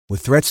With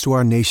threats to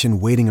our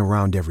nation waiting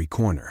around every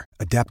corner,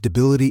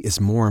 adaptability is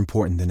more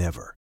important than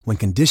ever. When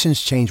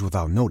conditions change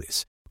without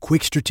notice,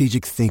 quick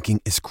strategic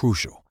thinking is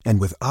crucial.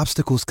 And with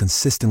obstacles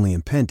consistently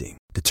impending,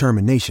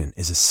 determination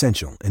is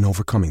essential in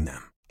overcoming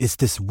them. It's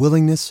this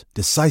willingness,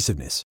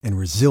 decisiveness, and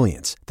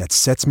resilience that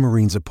sets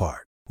Marines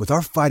apart. With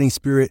our fighting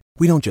spirit,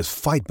 we don't just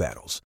fight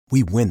battles,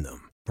 we win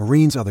them.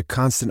 Marines are the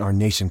constant our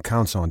nation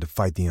counts on to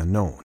fight the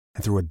unknown.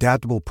 And through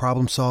adaptable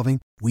problem solving,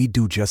 we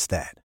do just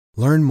that.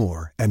 Learn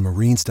more at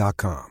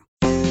marines.com.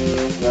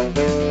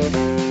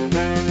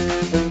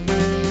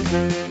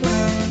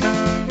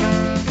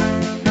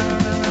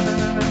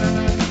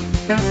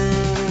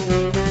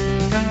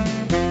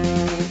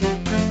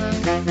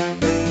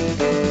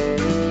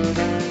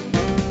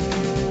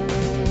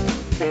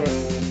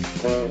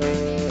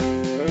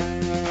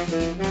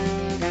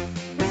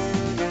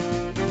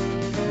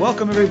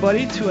 Welcome,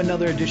 everybody, to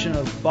another edition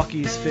of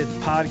Bucky's Fifth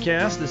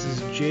Podcast. This is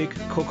Jake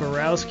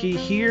Kokorowski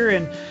here,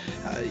 and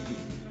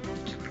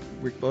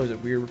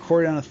we're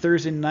recording on a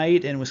Thursday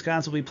night, and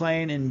Wisconsin will be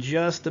playing in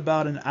just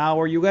about an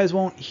hour. You guys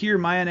won't hear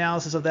my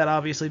analysis of that,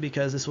 obviously,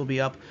 because this will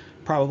be up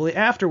probably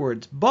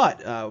afterwards.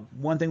 But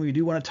one thing we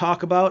do want to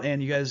talk about,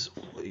 and you guys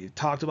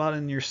talked about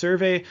in your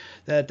survey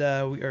that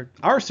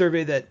our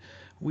survey that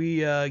we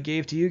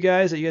gave to you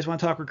guys, that you guys want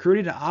to talk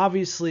recruiting. And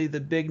obviously, the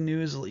big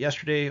news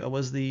yesterday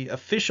was the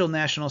official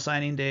national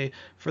signing day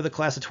for the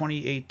class of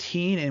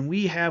 2018, and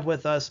we have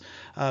with us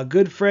a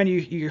good friend.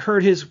 You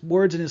heard his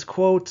words and his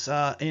quotes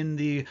in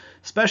the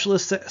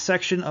specialist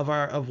section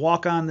of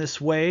Walk On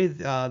This Way,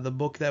 the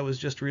book that was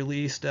just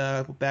released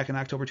back in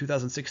October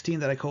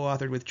 2016 that I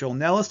co-authored with Joel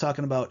Nellis,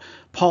 talking about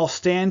Paul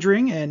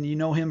Standring, and you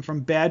know him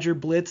from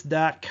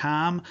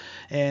BadgerBlitz.com,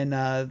 and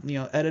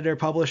editor,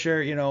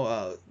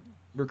 publisher,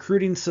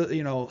 recruiting,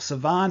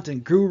 savant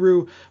and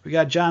guru. We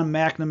got John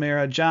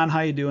McNamara. John, how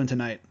you doing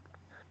tonight?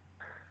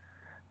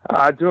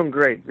 Doing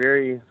great.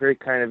 Very, very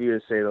kind of you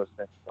to say those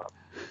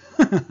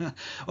things.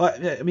 Well,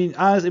 I mean,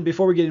 honestly,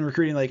 before we get into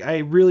recruiting, I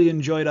really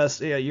enjoyed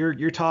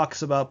your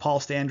talks about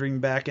Paul Standring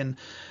back in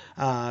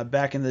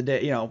the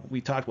day. We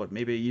talked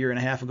maybe a year and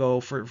a half ago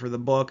for the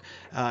book,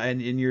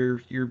 and in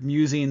your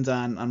musings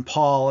on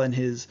Paul and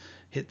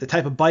the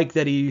type of bike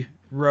that he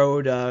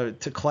rode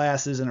to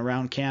classes and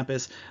around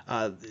campus.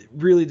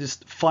 Really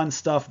just fun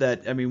stuff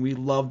that, we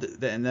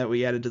loved and that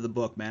we added to the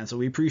book, man. So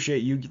we appreciate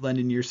you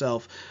lending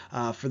yourself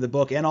for the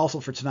book and also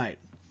for tonight.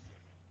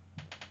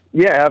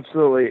 Yeah,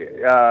 absolutely.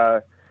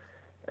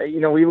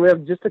 We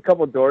lived just a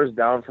couple doors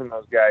down from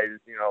those guys,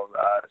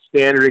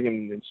 Standring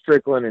and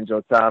Strickland and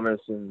Joe Thomas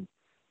and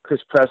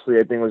Chris Presley,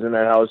 I think, was in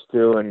that house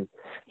too. And,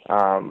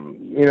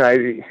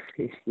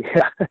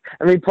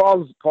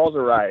 Paul's a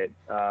riot.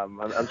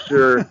 I'm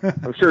sure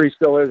he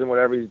still is in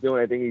whatever he's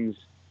doing. I think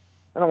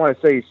I don't want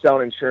to say he's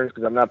selling insurance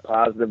because I'm not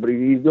positive, but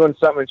he's doing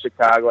something in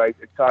Chicago. I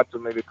talked to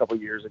him maybe a couple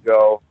years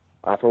ago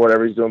for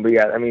whatever he's doing. But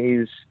yeah,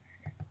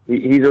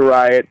 he's a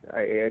riot.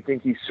 I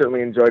think he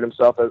certainly enjoyed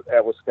himself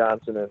at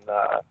Wisconsin. And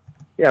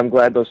I'm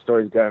glad those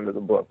stories got into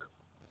the book.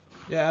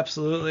 Yeah,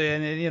 absolutely.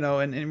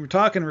 And we're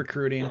talking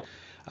recruiting.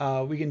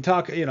 We can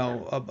talk,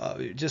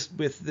 just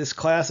with this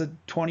class of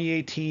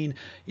 2018,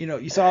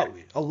 you saw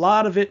a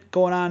lot of it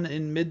going on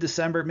in mid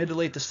to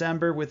late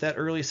December with that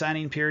early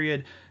signing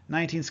period,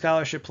 19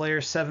 scholarship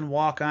players, 7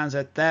 walk-ons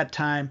at that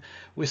time.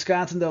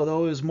 Wisconsin,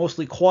 though it was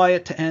mostly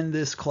quiet to end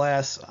this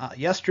class.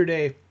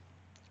 Yesterday,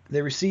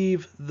 they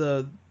received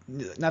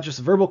not just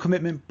a verbal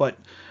commitment, but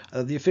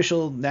the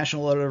official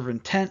national letter of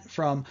intent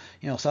from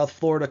South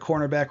Florida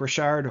cornerback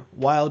Rashard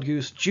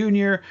Wildgoose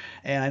Jr.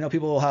 And I know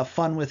people will have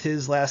fun with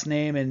his last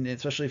name, and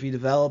especially if he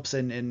develops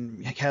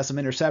and has some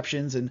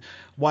interceptions and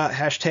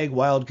hashtag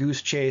Wild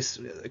Goose Chase,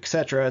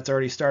 etc. It's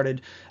already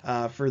started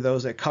for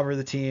those that cover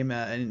the team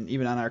and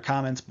even on our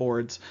comments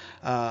boards.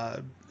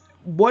 How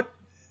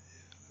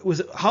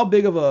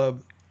big of a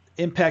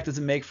impact does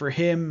it make for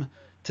him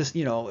to,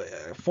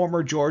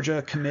 former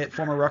Georgia commit,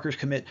 former Rutgers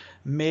commit,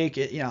 make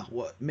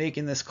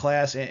in this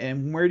class,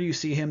 and where do you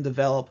see him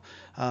develop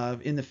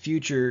in the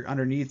future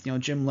underneath,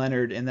 Jim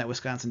Leonhard and that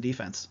Wisconsin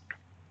defense?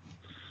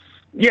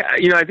 Yeah,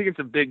 I think it's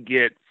a big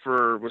get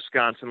for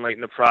Wisconsin late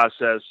in the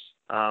process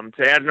to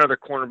add another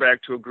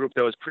cornerback to a group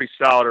that was pretty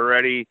solid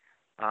already.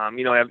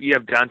 You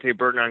have Dante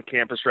Burton on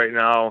campus right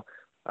now,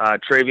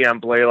 Travion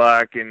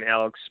Blaylock and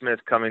Alex Smith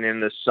coming in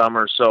this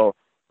summer, so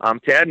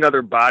to add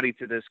another body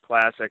to this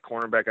class at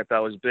cornerback, I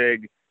thought was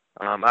big.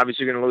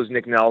 Obviously, you're going to lose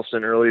Nick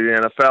Nelson early to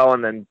the NFL,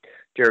 and then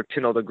Derek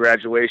Tindall to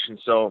graduation.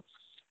 So,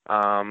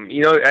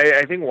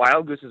 I think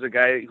Wild Goose is a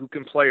guy who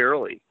can play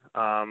early.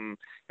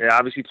 He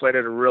obviously played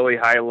at a really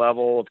high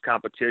level of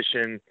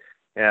competition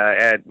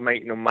at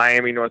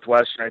Miami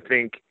Northwestern. I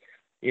think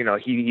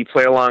he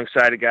played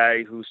alongside a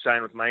guy who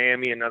signed with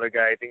Miami, another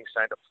guy I think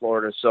signed to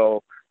Florida.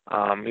 So,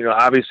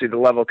 obviously the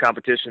level of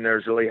competition there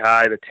is really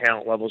high. The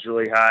talent level is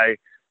really high.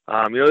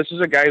 This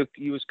is a guy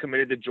he was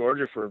committed to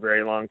Georgia for a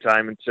very long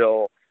time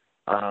until,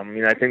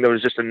 I think there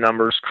was just a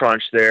numbers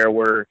crunch there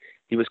where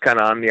he was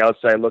kind of on the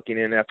outside looking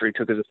in after he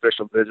took his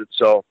official visit.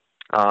 So,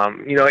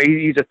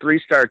 he's a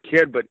 3-star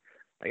kid, but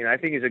I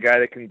think he's a guy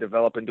that can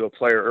develop into a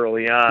player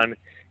early on.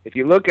 If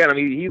you look at him,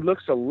 he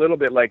looks a little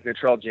bit like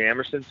Natrell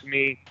Jamerson to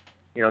me.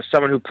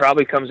 Someone who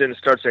probably comes in and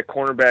starts at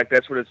cornerback.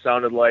 That's what it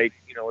sounded like,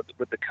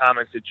 with the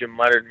comments that Jim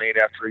Leonard made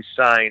after he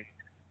signed.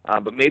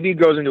 But maybe he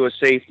goes into a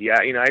safety.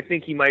 I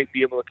think he might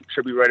be able to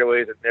contribute right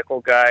away as a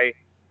nickel guy.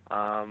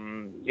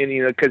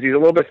 Because he's a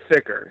little bit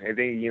thicker. I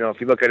think,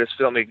 if you look at his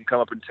film, he can come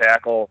up and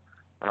tackle,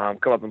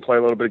 come up and play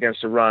a little bit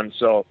against the run.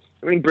 So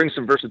I think he brings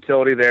some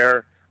versatility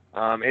there.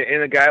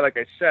 And a guy, like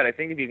I said, I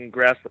think if he can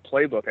grasp the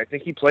playbook, I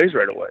think he plays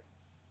right away.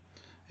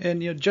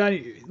 And, John,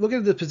 looking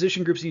at the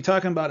position groups you're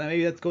talking about, and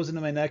maybe that goes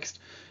into my next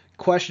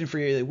question for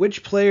you.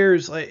 Which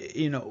players,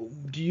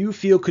 do you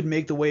feel could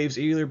make the waves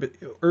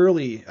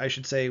early, I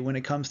should say, when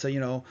it comes to,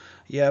 you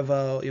have,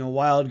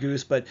 Wild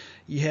Goose, but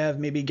you have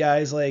maybe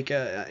guys like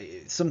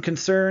some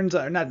concerns,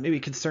 or not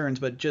maybe concerns,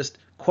 but just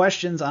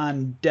questions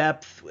on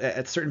depth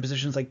at certain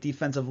positions like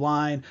defensive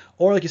line,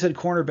 or like you said,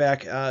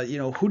 cornerback.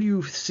 Who do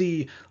you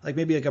see, like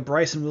maybe like a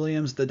Bryson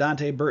Williams, the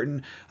Dante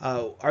Burton?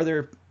 Are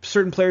there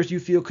certain players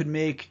you feel could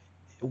make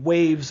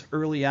waves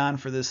early on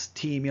for this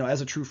team,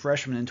 as a true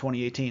freshman in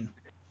 2018?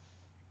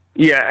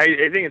 Yeah, I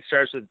think it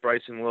starts with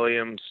Bryson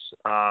Williams,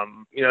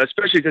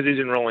 especially because he's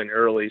enrolling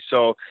early.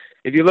 So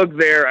if you look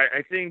there,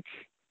 I think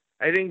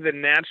the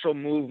natural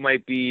move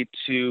might be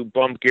to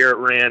bump Garrett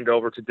Rand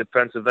over to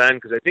defensive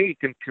end, because I think he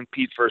can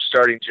compete for a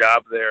starting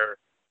job there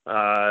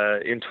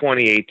in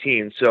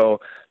 2018.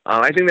 So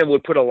I think that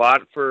would put a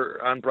lot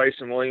on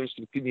Bryson Williams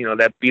to,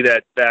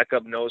 that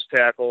backup nose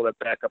tackle, that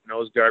backup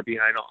nose guard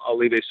behind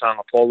Olive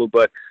Sangapolu.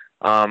 But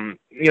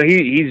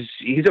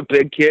he's a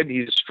big kid,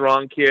 he's a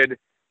strong kid,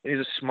 and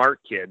he's a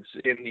smart kid.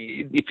 And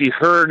if you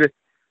heard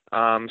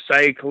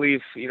Saeed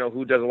Khalif,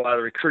 who does a lot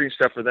of recruiting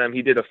stuff for them,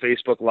 he did a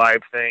Facebook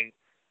Live thing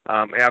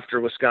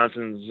after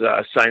Wisconsin's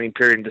signing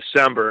period in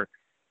December.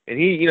 And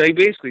he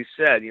basically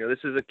said, this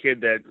is a kid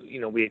that,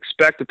 we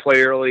expect to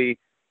play early,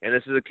 and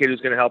this is a kid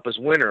who's going to help us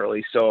win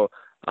early. So,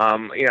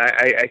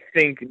 I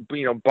think,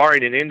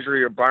 barring an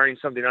injury or barring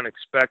something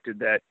unexpected,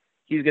 that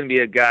he's going to be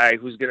a guy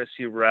who's going to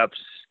see reps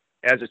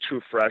as a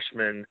true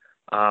freshman.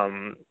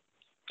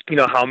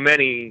 How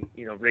many,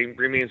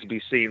 remains to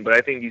be seen, but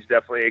I think he's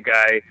definitely a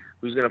guy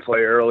who's going to play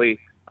early.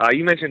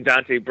 You mentioned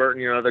Dante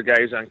Burton, another guy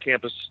who's on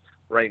campus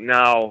right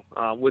now.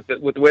 With the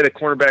way the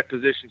cornerback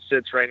position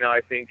sits right now,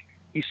 I think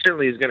he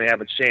certainly is going to have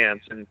a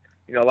chance. And,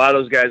 a lot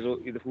of those guys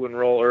who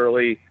enroll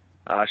early,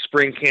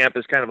 spring camp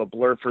is kind of a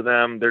blur for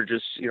them. They're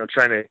just,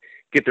 trying to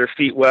get their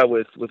feet wet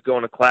with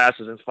going to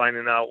classes and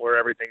finding out where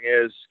everything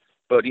is.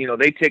 But,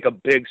 they take a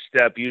big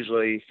step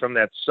usually from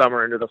that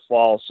summer into the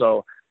fall.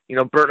 So,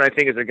 Burton, I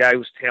think, is a guy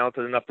who's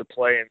talented enough to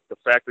play, and the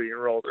fact that he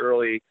enrolled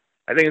early,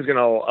 I think is going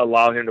to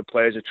allow him to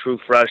play as a true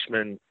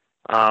freshman.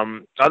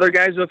 Other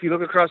guys, though, if you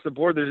look across the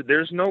board,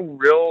 there's no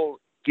real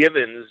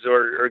givens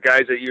or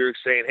guys that you're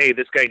saying, hey,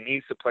 this guy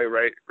needs to play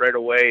right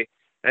away.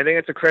 And I think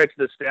it's a credit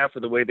to the staff for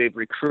the way they've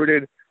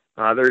recruited.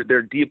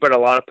 They're deep at a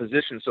lot of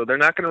positions, so they're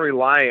not going to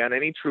rely on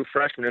any true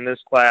freshman in this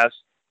class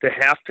to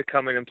have to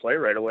come in and play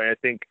right away. I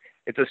think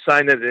it's a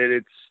sign that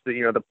it's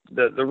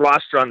the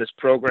roster on this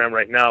program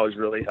right now is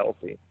really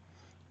healthy.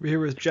 We're here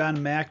with John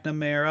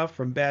McNamara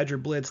from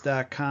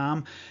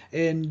BadgerBlitz.com,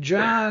 and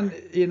John,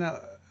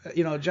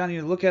 John,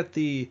 you look at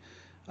the,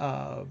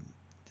 I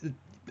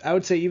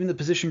would say even the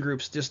position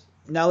groups. Just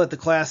now that the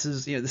class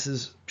is, this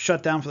is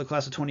shut down for the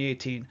class of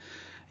 2018.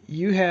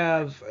 You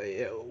have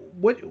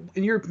what,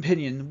 in your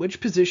opinion, which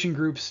position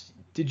groups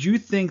did you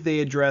think they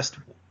addressed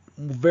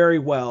very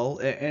well,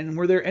 and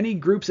were there any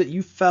groups that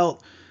you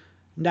felt,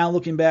 now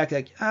looking back,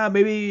 like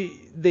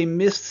maybe they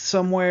missed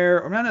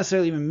somewhere, or not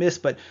necessarily even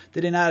missed, but they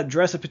did not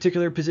address a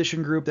particular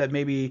position group that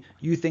maybe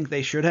you think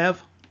they should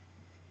have?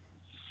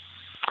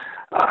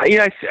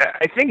 I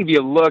think if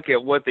you look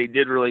at what they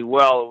did really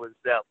well, it was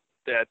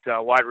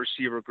that wide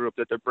receiver group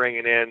that they're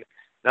bringing in.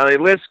 Now they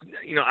list,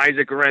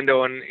 Isaac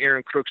Garendo and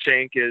Aaron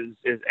Cruikshank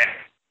as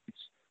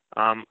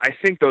I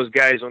think those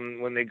guys,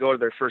 when they go to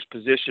their first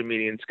position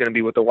meeting, it's going to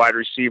be with the wide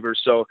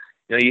receivers. So,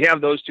 you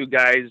have those two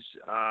guys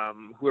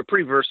who are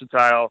pretty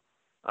versatile,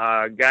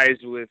 guys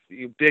with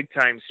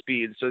big-time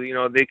speed. So,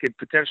 they could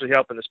potentially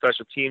help in the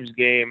special teams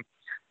game.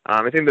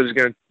 I think they're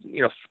going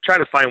to, try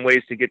to find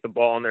ways to get the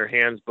ball in their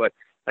hands. But,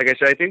 like I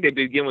said, I think they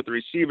begin with the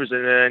receivers,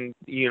 and then,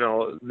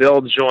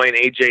 they'll join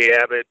A.J.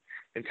 Abbott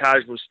and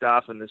Taj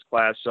Mustafa in this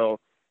class. So,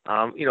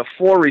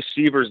 4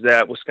 receivers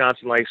that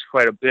Wisconsin likes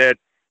quite a bit.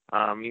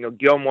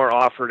 Gilmore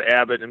offered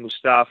Abbott and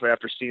Mustafa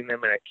after seeing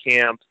them at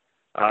camp.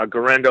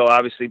 Garendo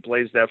obviously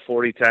blazed that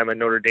 40 time at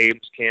Notre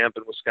Dame's camp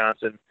in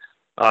Wisconsin,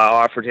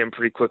 offered him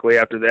pretty quickly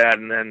after that.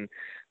 And then,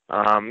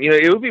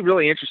 it would be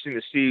really interesting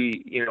to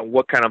see,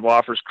 what kind of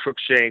offers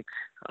Cruikshank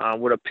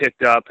would have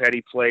picked up had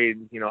he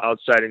played,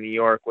 outside of New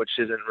York, which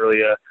isn't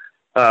really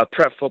a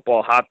prep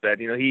football hotbed.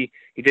 He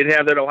did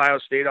have that Ohio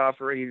State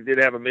offer. He did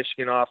have a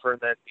Michigan offer.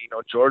 And then,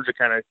 Georgia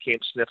kind of came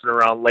sniffing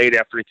around late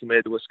after he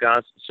committed to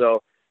Wisconsin.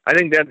 So I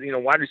think that,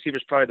 wide receiver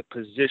is probably the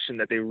position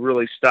that they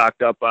really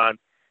stocked up on.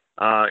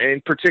 And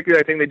in particular,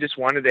 I think they just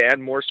wanted to add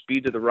more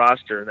speed to the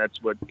roster, and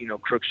that's what,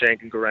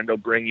 Cruikshank and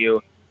Garendo bring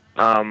you.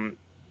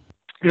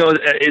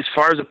 as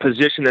far as a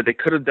position that they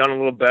could have done a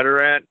little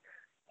better at,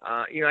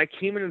 I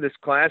came into this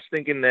class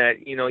thinking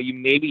that, you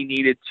maybe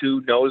needed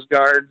 2 nose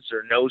guards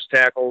or nose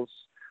tackles.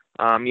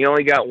 You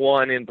only got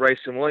 1 in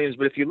Bryson Williams,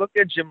 but if you look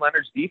at Jim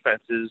Leonard's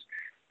defenses,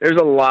 there's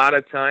a lot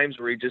of times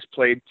where he just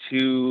played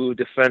 2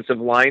 defensive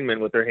linemen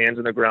with their hands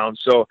on the ground.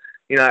 So,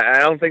 I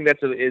don't think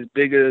that's as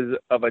big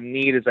of a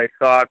need as I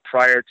thought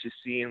prior to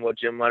seeing what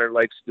Jim Leonard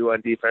likes to do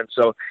on defense.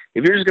 So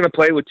if you're just going to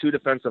play with 2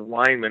 defensive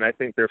linemen, I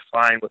think they're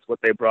fine with what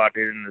they brought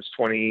in this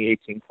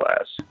 2018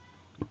 class.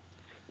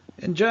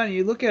 And John,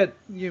 you look at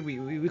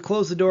we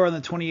closed the door on the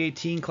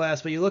 2018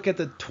 class, but you look at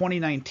the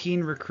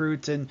 2019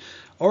 recruits and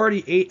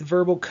already 8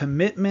 verbal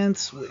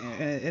commitments,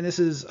 and this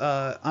is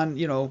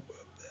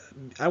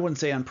I wouldn't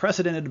say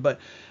unprecedented, but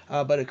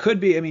it could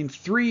be.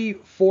 3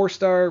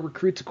 4-star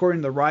recruits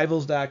according to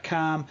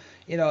Rivals.com,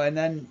 and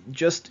then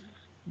just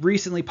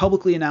recently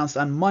publicly announced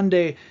on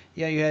Monday,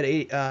 you had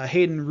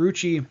Hayden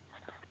Rucci,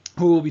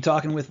 who we'll be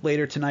talking with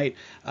later tonight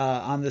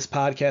on this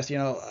podcast.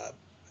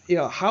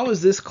 How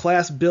is this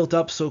class built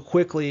up so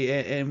quickly,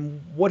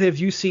 and what have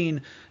you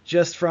seen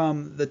just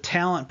from the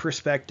talent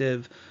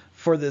perspective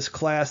for this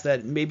class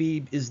that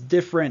maybe is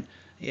different?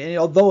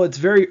 Although it's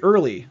very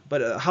early,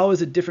 but how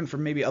is it different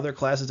from maybe other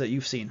classes that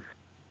you've seen?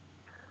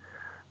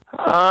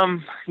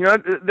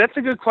 That's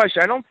a good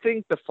question. I don't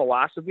think the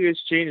philosophy has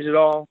changed at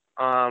all.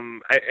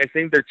 I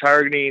think they're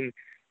targeting,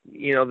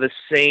 the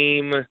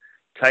same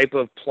type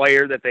of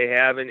player that they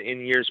have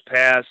in years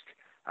past.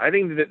 I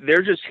think that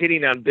they're just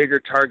hitting on bigger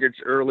targets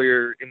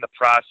earlier in the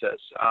process.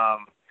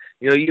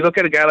 You look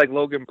at a guy like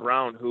Logan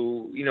Brown,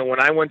 who,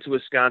 when I went to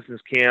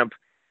Wisconsin's camp,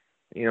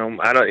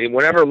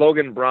 whenever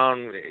Logan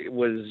Brown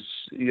was,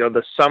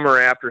 the summer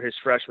after his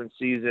freshman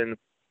season,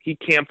 he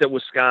camped at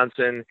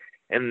Wisconsin,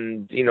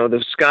 and, the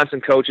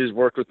Wisconsin coaches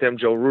worked with him.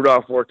 Joe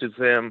Rudolph worked with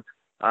him.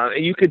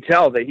 And you could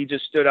tell that he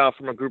just stood out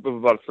from a group of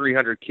about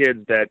 300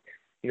 kids that,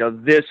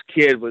 this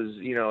kid was,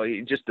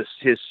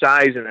 his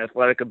size and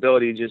athletic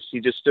ability,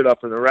 he just stood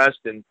up from the rest.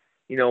 And,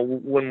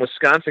 when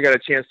Wisconsin got a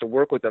chance to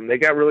work with him, they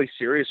got really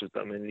serious with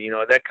him. And,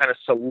 that kind of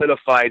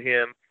solidified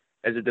him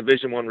as a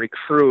Division I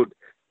recruit.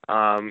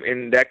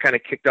 And that kind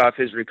of kicked off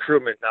his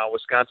recruitment. Now,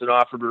 Wisconsin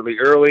offered really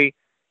early.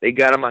 They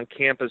got him on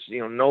campus,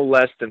 no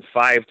less than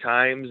 5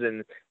 times.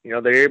 And,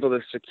 they're able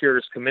to secure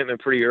his commitment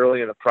pretty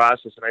early in the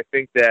process. And I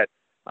think that,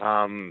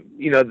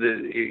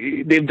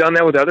 they've done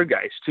that with other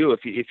guys too.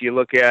 If you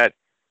look at,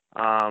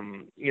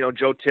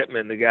 Joe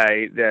Tippmann, the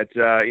guy that,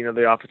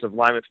 the offensive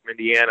lineman from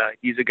Indiana,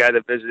 he's a guy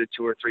that visited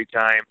 2 or 3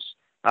 times.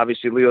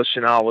 Obviously, Leo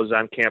Chenal was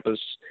on campus,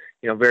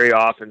 very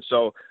often.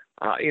 So,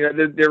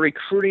 they're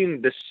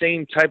recruiting the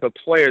same type of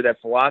player. That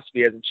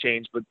philosophy hasn't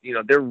changed, but,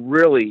 they're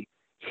really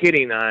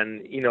hitting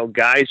on,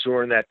 guys who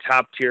are in that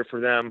top tier for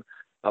them.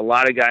 A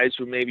lot of guys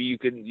who maybe you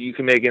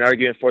can make an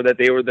argument for that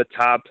they were the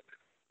top,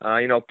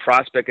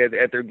 prospect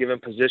at their given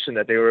position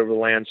that they were able to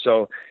land.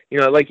 So,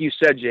 like you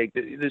said, Jake,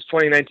 this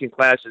 2019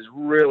 class is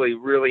really,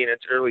 really in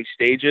its early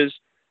stages,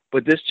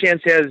 but this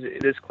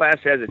class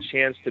has a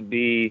chance to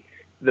be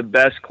the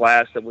best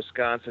class that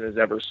Wisconsin has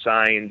ever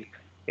signed.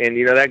 And,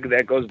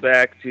 that goes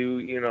back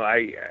to,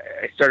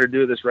 I started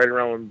doing this right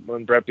around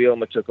when Brett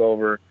Bielema took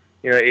over.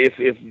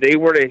 If they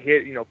were to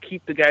hit,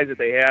 keep the guys that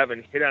they have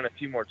and hit on a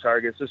few more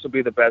targets, this will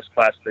be the best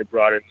class they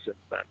brought in since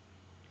then.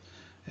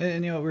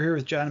 And, we're here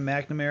with John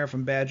McNamara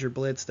from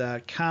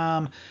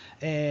BadgerBlitz.com.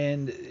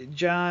 And,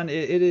 John,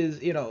 it is,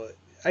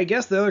 I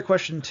guess the other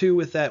question, too,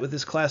 with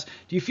this class,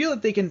 do you feel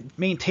that they can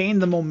maintain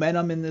the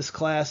momentum in this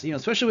class,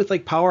 especially with,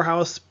 like,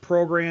 powerhouse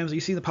programs? You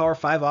see the Power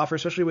 5 offer,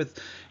 especially with,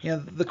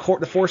 the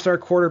 4-star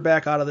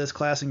quarterback out of this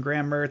class in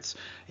Graham Mertz.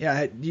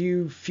 Yeah, do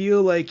you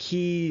feel like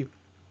do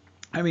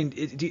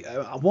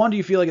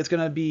you feel like it's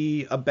going to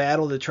be a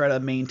battle to try to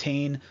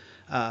maintain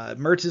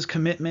Mertz's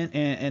commitment,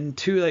 and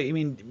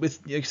 2, with,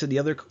 like I said,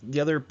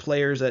 the other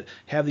players that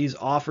have these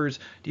offers,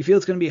 do you feel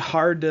it's going to be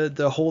hard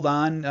to hold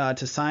on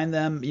to sign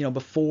them,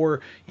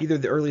 before either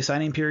the early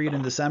signing period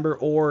in December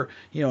or,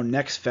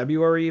 next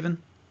February even?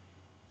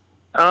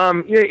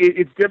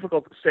 It's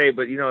difficult to say,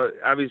 but,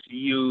 obviously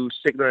you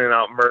signaling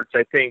out Mertz,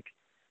 I think,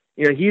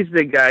 he's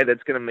the guy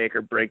that's going to make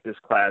or break this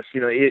class.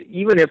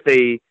 Even if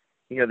they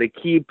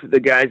keep the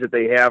guys that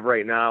they have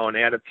right now and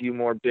add a few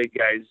more big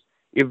guys,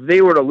 if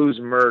they were to lose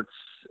Mertz,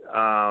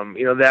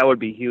 that would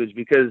be huge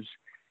because,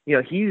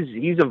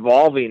 he's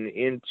evolving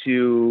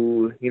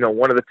into,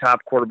 one of the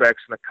top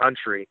quarterbacks in the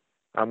country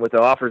with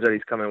the offers that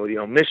he's coming with,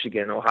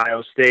 Michigan,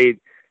 Ohio State,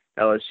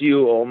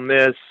 LSU, Ole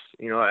Miss,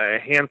 a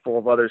handful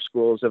of other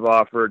schools have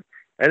offered.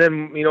 And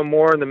then,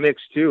 more in the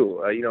mix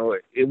too.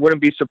 It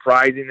wouldn't be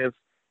surprising if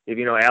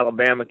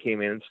Alabama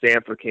came in and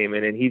Stanford came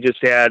in and he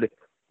just had,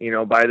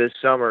 by this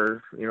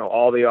summer,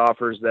 all the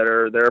offers that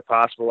are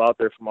possible out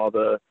there from all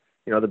the,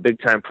 the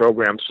big time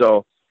programs.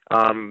 So,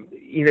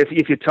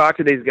 if you talk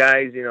to these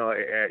guys,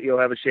 you'll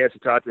have a chance to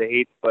talk to the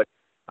hate, but,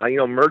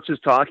 Mertz is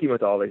talking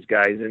with all these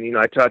guys. And,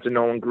 I talked to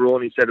Nolan Gruel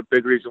and he said a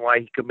big reason why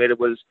he committed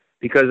was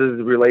because of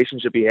the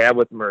relationship he had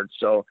with Mertz.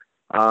 So,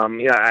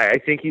 I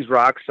think he's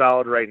rock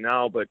solid right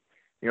now, but,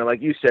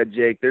 like you said,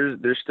 Jake, there's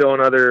still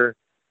another,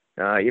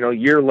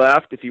 year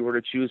left if he were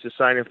to choose to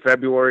sign in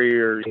February,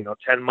 or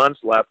 10 months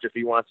left if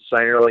he wants to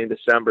sign early in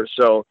December.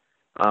 So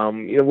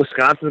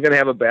Wisconsin's going to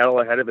have a battle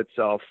ahead of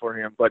itself for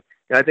him. But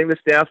I think the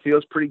staff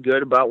feels pretty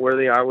good about where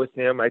they are with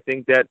him. I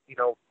think that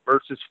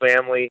Mertz's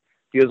family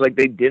feels like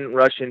they didn't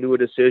rush into a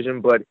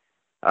decision, but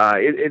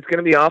it's going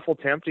to be awful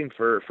tempting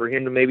for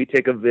him to maybe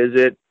take a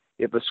visit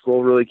if a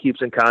school really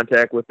keeps in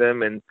contact with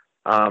him. And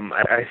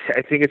I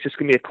think it's just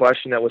going to be a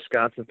question that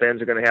Wisconsin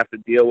fans are going to have to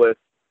deal with,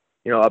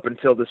 up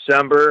until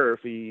December, or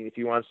if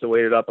he wants to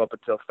wait it up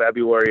until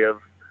February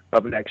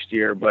of next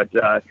year. But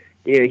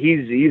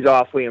he's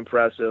awfully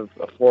impressive,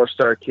 a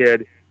 4-star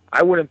kid.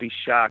 I wouldn't be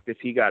shocked if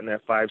he got in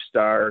that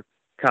 5-star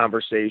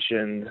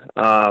conversation,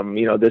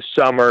 this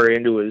summer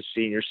into his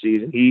senior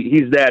season.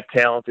 He's that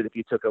talented if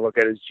you took a look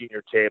at his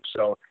junior tape.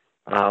 So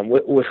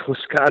with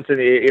Wisconsin,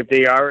 if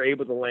they are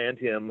able to land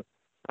him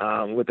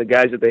with the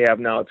guys that they have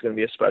now, it's going to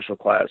be a special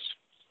class.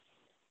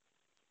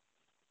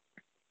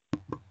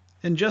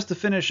 And just to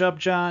finish up,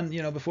 John,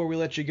 before we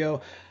let you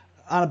go,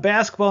 on a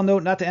basketball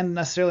note, not to end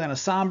necessarily on a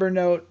somber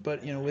note,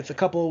 but with a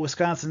couple of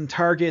Wisconsin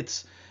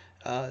targets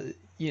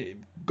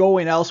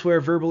going elsewhere,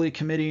 verbally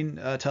committing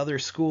to other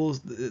schools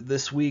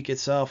this week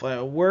itself,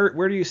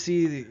 where do you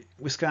see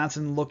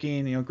Wisconsin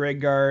looking? Greg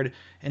Gard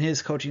and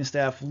his coaching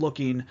staff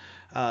looking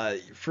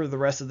for the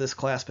rest of this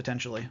class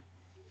potentially?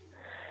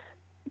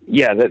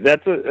 Yeah,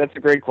 that's a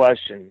great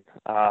question.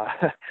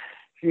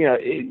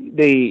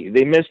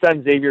 They missed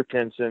on Xavier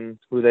Pinson,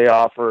 who they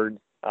offered.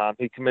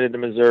 He committed to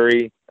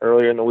Missouri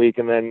earlier in the week,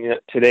 and then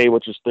today,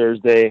 which is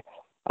Thursday,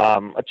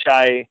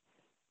 Achai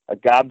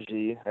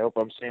Agabji, I hope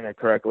I'm saying that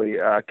correctly,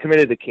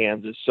 committed to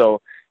Kansas.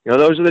 So,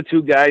 those are the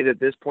two guys at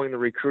this point in the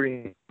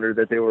recruiting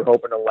that they were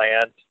hoping to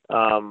land.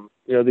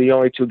 The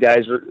only two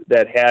guys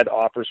that had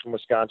offers from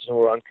Wisconsin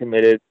were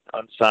uncommitted,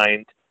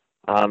 unsigned.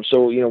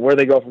 So, where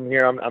they go from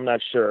here, I'm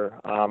not sure.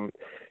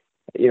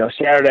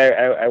 Saturday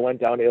I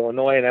went down to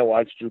Illinois and I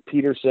watched Drew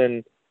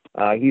Peterson.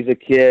 He's a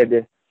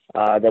kid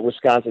that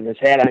Wisconsin has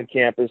had on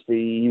campus.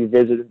 He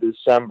visited in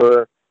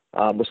December.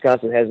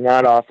 Wisconsin has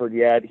not offered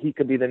yet. He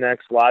could be the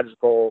next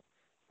logical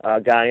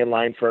guy in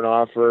line for an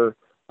offer.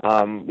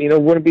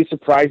 Wouldn't be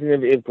surprising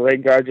if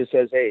Greg Gard just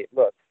says, "Hey,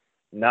 look,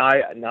 now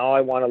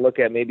I want to look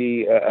at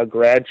maybe a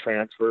grad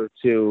transfer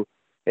too,"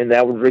 and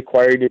that would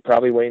require you to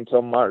probably wait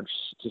until March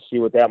to see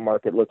what that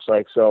market looks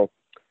like. So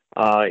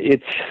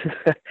it's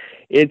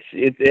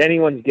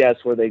anyone's guess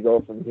where they go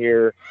from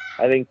here.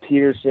 I think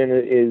Peterson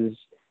is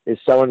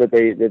someone that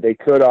they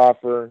could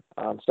offer,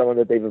 someone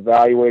that they've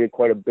evaluated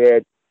quite a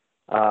bit.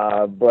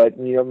 But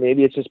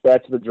maybe it's just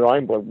back to the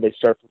drawing board. They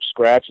start from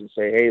scratch and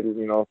say, hey,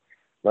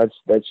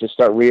 let's just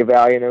start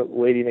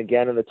reevaluating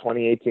again in the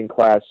 2018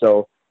 class.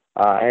 So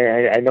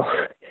I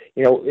know,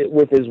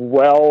 with as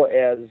well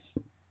as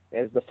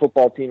the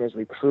football team has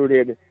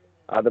recruited,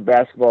 the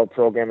basketball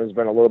program has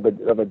been a little bit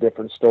of a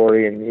different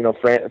story, and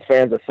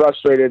fans are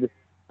frustrated.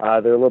 They're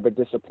a little bit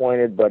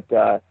disappointed, but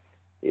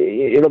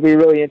it'll be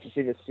really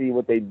interesting to see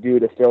what they do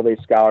to fill these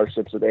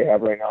scholarships that they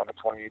have right now in the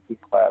 2018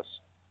 class.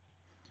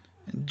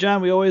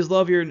 John, we always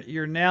love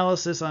your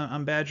analysis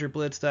on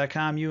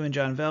BadgerBlitz.com. You and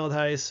John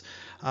Veldhuis,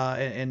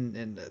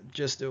 and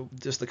just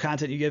the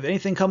content you give.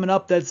 Anything coming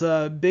up that's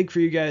big for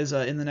you guys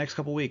in the next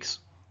couple weeks?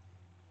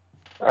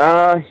 We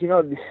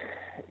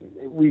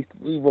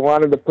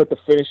wanted to put the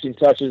finishing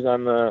touches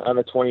on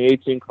the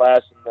 2018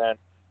 class, and then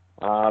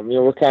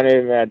we're kind of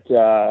in that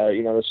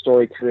the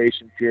story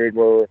creation period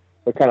where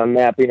we're kind of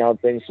mapping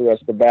out things for the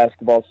rest of the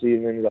basketball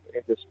season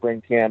into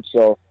spring camp.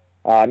 So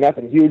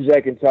nothing huge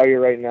I can tell you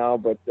right now,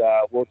 but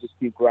we'll just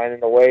keep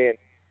grinding away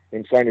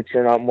and trying to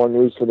churn out more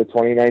news for the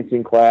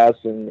 2019 class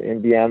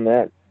and beyond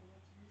that.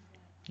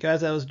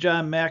 Guys, that was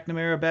John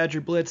McNamara,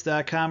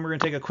 BadgerBlitz.com. We're going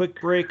to take a quick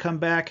break, come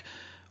back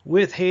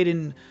with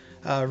Hayden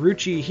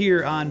Rucci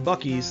here on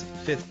Bucky's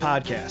Fifth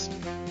Podcast.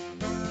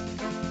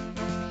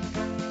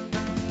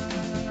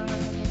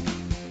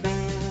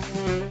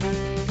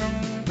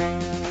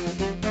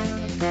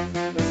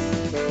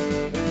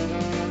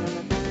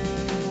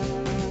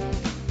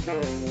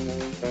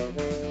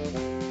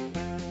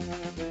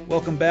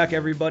 Welcome back,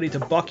 everybody, to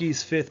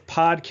Bucky's Fifth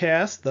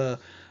Podcast, the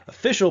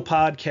official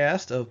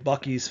podcast of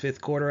Bucky's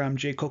Fifth Quarter. I'm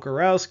Jay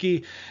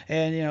Kokorowski,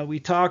 and we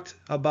talked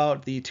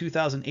about the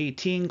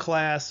 2018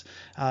 class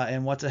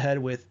and what's ahead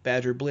with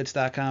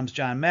BadgerBlitz.com's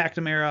John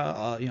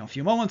McNamara a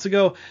few moments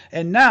ago,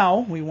 and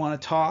now we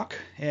want to talk,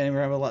 and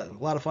we're having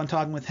a lot of fun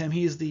talking with him.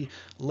 He's the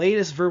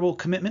latest verbal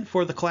commitment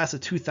for the class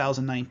of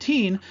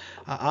 2019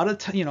 out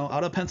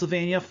of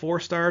Pennsylvania,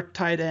 4-star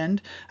tight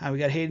end. We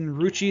got Hayden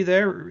Rucci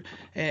there,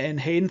 and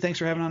Hayden, thanks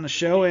for having on the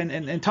show,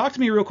 and talk to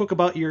me real quick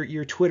about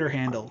your Twitter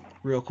handle.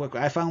 Real quick,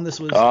 I found this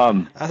was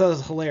I thought it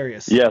was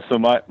hilarious. Yeah, so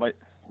my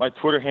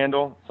Twitter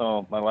handle,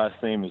 so my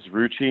last name is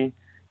Rucci,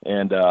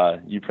 and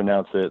you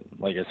pronounce it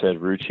like I said,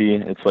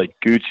 Rucci. It's like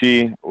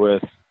Gucci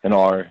with an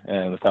R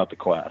and without the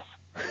class.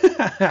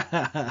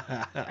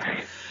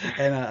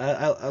 And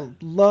I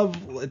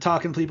love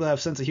talking to people who have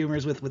sense of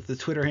humors with the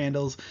Twitter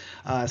handles,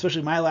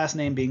 especially my last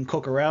name being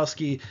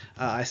Kokorowski.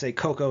 I say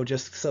Coco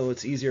just so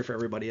it's easier for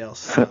everybody else.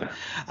 So,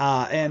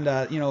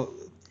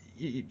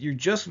 you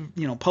just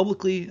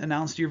publicly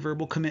announced your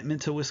verbal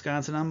commitment to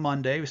Wisconsin on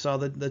Monday. We saw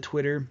the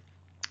Twitter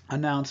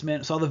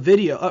announcement, saw the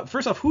video.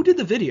 First off, who did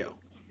the video?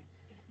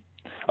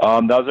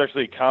 That was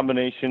actually a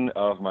combination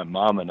of my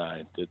mom and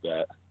I did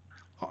that.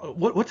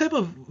 What type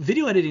of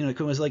video editing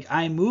was it, like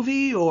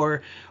iMovie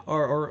or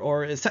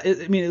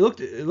I mean, it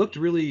looked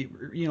really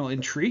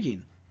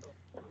intriguing.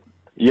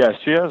 Yeah,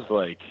 she has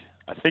I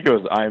think it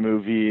was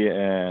iMovie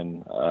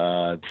and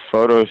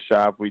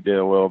Photoshop we did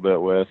a little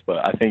bit with,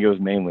 but I think it was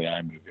mainly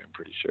iMovie, I'm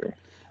pretty sure.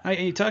 And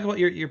you talk about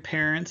your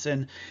parents,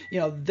 and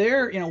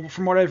they're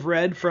from what I've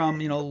read from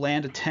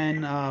Land of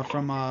 10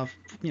 from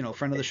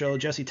friend of the show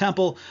Jesse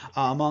Temple,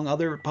 among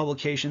other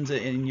publications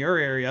in your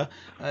area,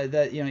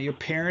 that your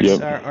parents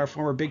are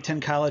former Big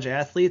Ten college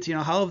athletes.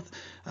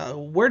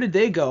 Where did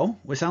they go?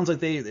 It sounds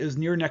like it was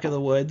near neck of the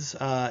woods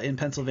in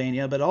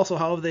Pennsylvania, but also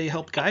how have they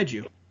helped guide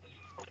you?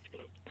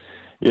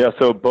 Yeah,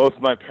 so both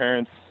my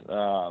parents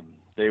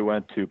they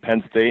went to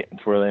Penn State.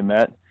 That's where they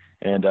met,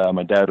 and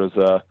my dad was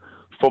a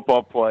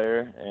football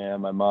player,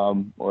 and my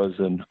mom was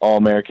an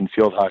All-American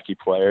field hockey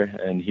player,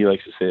 and he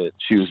likes to say that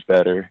she was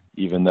better,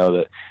 even though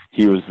that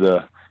he's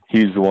the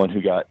one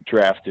who got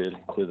drafted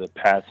to the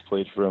Pats,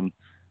 played from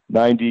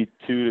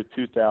 92 to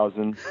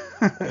 2000,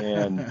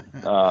 and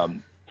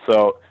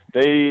so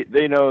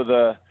they know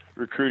the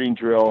recruiting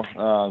drill,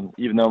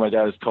 even though my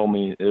dad has told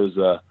me it was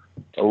a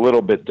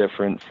little bit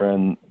different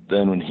than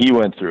when he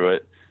went through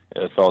it.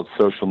 It's all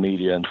social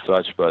media and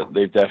such, but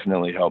they've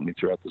definitely helped me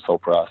throughout this whole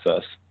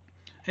process.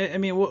 I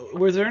mean,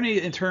 was there any,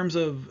 in terms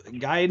of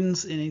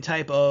guidance, any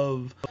type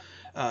of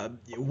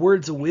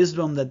words of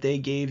wisdom that they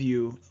gave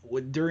you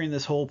during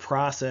this whole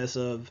process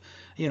of,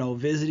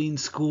 visiting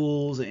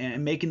schools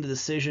and making the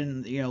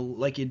decision,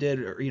 like you did,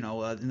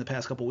 in the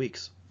past couple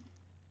weeks?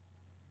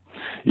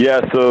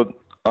 Yeah, so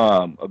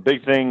a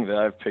big thing that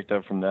I've picked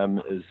up from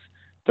them is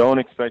don't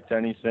expect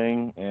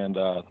anything and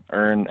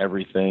earn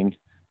everything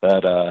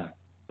that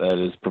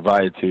is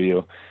provided to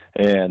you.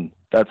 And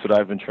that's what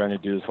I've been trying to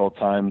do this whole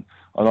time.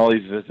 On all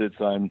these visits,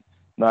 I'm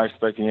not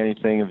expecting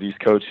anything of these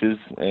coaches,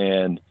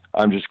 and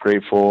I'm just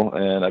grateful,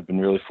 and I've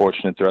been really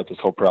fortunate throughout this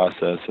whole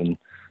process. And,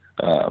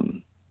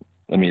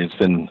 it's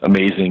been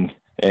amazing,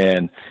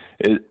 and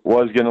it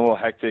was getting a little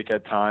hectic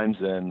at times,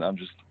 and I'm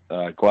just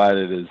glad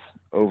it is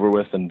over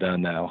with and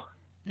done now.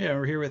 Yeah,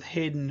 we're here with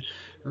Hayden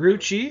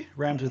Rucci,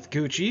 rhymes with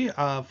Gucci,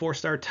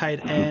 4-star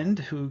tight end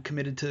who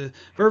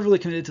verbally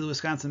committed to the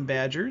Wisconsin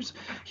Badgers,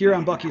 here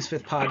on Bucky's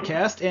Fifth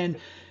Podcast. And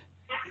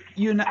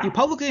you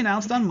publicly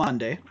announced on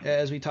Monday,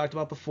 as we talked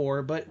about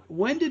before, but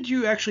when did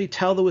you actually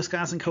tell the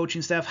Wisconsin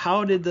coaching staff?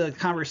 How did the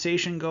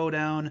conversation go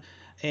down,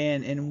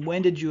 and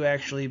when did you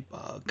actually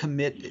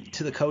commit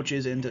to the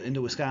coaches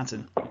into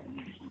Wisconsin?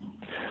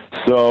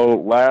 So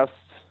last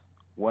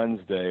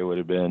Wednesday would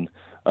have been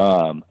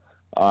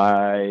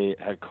I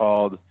had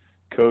called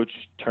Coach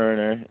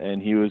Turner,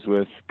 and he was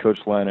with Coach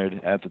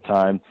Leonard at the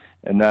time,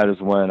 and that is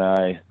when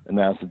I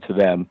announced it to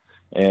them.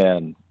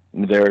 And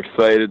they were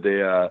excited.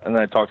 And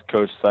then I talked to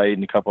Coach Sight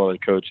and a couple other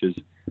coaches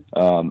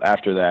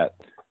after that.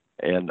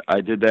 And I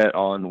did that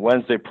on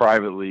Wednesday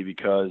privately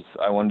because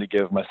I wanted to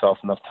give myself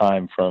enough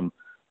time from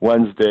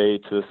Wednesday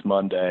to this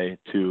Monday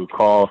to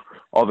call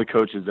all the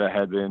coaches that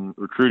had been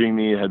recruiting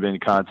me, had been in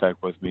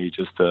contact with me,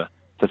 just to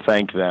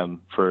thank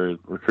them for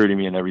recruiting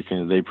me and everything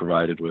that they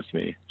provided with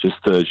me, just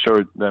to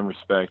show them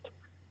respect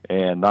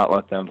and not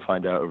let them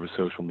find out over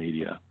social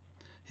media.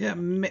 Yeah,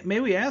 may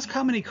we ask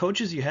how many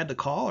coaches you had to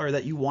call or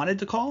that you wanted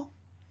to call?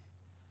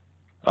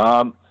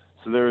 So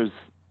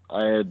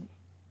I had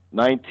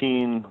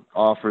 19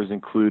 offers,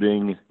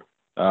 including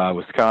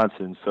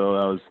Wisconsin. So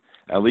that was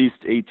at least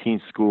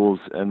 18 schools.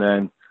 And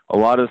then a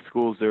lot of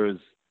schools, there was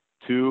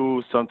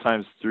 2,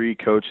 sometimes 3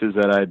 coaches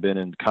that I had been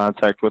in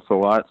contact with a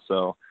lot.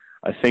 So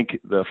I think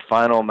the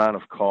final amount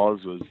of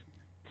calls was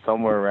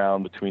somewhere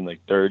around between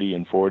 30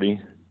 and 40.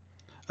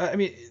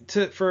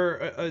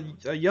 For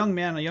a young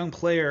man, a young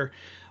player,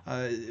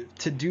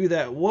 to do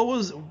that,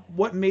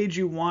 what made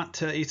you want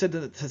to? You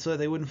said so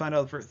they wouldn't find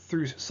out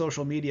through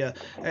social media.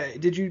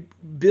 Did you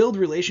build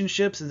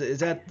relationships? Is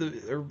that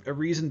a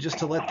reason just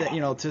to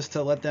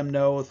let them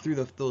know through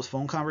those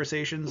phone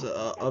conversations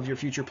of your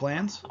future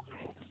plans?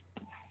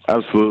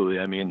 Absolutely.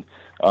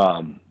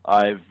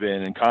 I've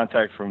been in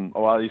contact from a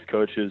lot of these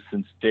coaches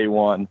since day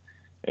one,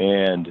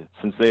 and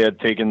since they had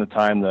taken the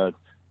time to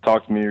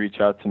talk to me,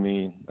 reach out to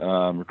me,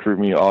 recruit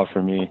me,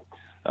 offer me,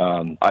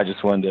 I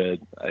just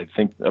wanted I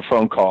think a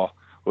phone call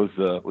was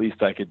the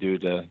least I could do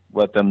to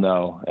let them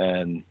know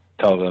and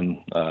tell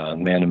them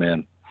man to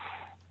man.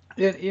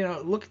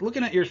 Yeah,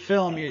 looking at your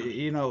film,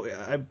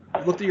 I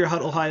looked at your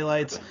huddle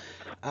highlights.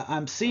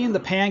 I'm seeing the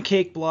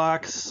pancake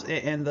blocks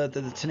and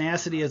the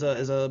tenacity as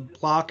a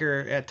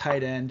blocker at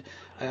tight end.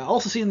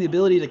 Also seeing the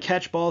ability to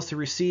catch balls, to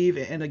receive,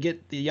 and to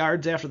get the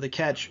yards after the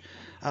catch.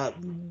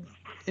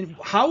 And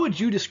how would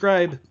you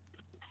describe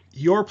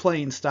your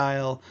playing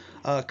style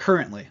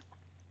currently?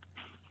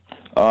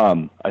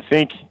 I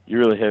think you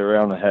really hit it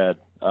right on the head.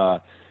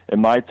 In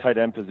my tight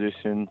end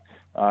position,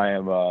 I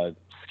am a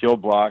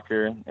skilled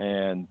blocker,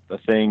 and the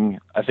thing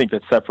I think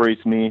that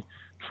separates me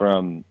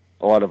from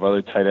a lot of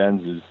other tight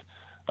ends is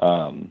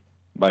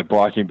my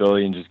blocking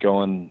ability and just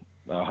going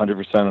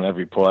 100% on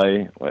every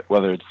play,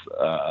 whether it's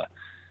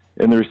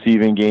in the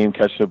receiving game,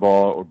 catching the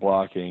ball, or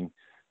blocking,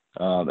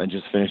 and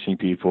just finishing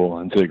people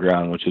into the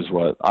ground, which is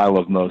what I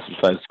love most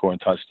besides scoring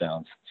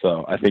touchdowns.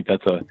 So I think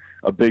that's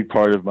a big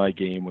part of my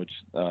game, which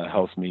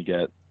helps me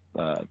get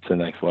to the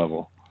next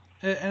level.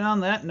 And on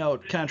that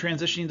note, kind of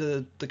transitioning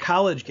to the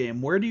college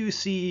game, where do you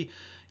see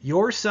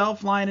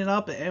yourself lining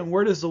up, and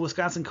where does the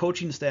Wisconsin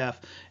coaching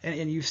staff,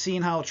 and you've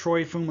seen how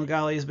Troy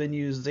Fumagalli has been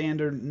used,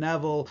 Xander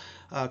Neville,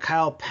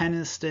 Kyle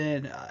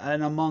Peniston,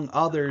 and among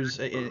others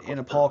in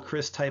a Paul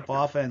Chryst type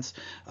offense,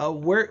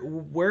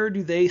 where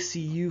do they see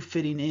you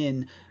fitting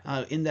in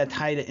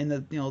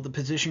the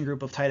position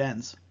group of tight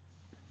ends?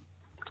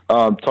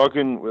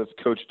 Talking with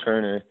Coach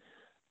Turner,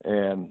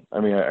 and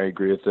I mean, I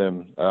agree with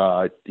him.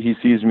 He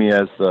sees me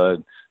as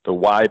the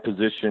Y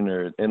position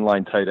or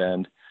inline tight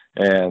end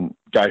and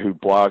guy who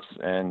blocks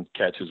and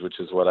catches, which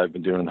is what I've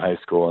been doing in high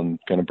school and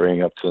going to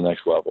bring up to the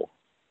next level.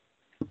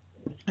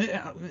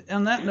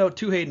 On that note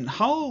too, Hayden,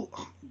 how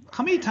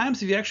many times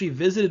have you actually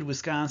visited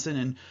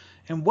Wisconsin,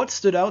 and what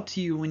stood out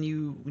to you when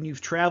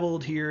you've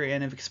traveled here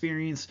and have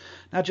experienced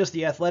not just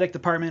the athletic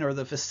department or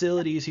the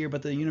facilities here,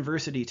 but the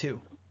university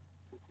too?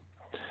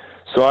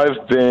 So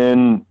I've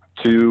been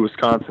to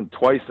Wisconsin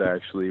twice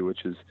actually,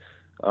 which is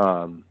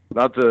how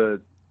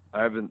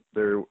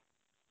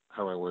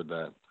do I word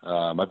that?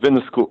 I've been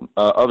to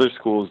other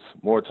schools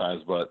more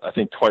times, but I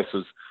think twice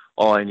was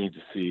all I need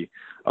to see.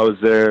 I was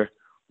there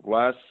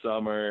last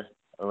summer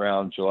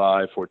around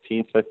July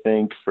 14th, I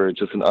think, for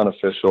just an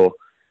unofficial,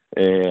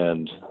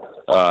 and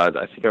I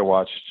think there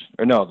was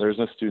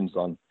no students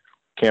on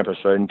campus,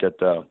 so I didn't get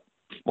to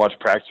watch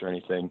practice or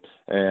anything.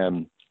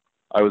 And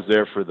I was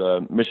there for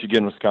the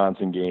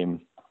Michigan-Wisconsin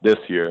game this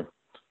year.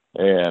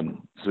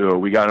 And so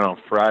we got in on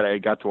Friday,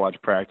 got to watch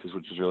practice,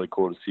 which was really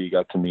cool to see.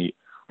 Got to meet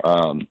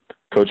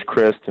Coach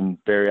Chryst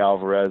and Barry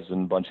Alvarez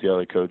and a bunch of the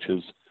other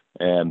coaches.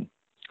 And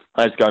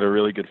I just got a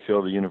really good feel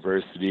of the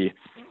university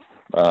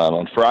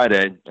on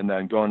Friday. And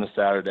then going to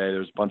Saturday, there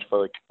was a bunch of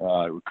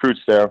other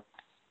recruits there.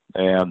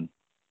 And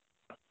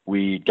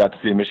we got to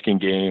see the Michigan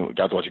game. We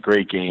got to watch a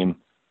great game.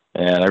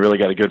 And I really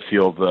got a good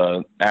feel of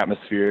the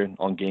atmosphere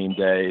on game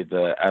day,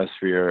 the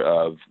atmosphere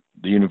of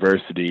the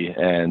university,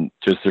 and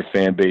just their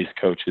fan base,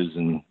 coaches,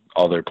 and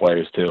all their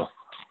players too.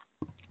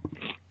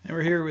 And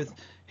we're here with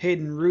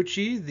Hayden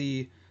Rucci,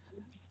 the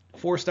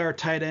 4-star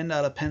tight end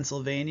out of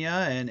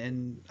Pennsylvania,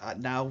 and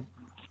now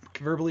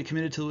verbally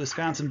committed to the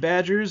Wisconsin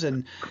Badgers.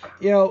 And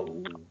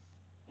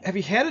have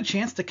you had a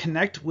chance to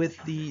connect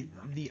with the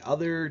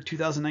other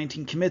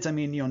 2019 commits? I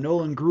mean,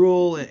 Nolan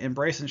Gruel and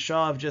Bryson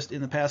Shaw have just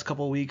in the past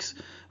couple of weeks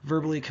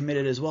verbally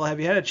committed as well. Have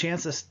you had a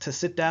chance to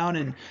sit down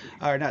and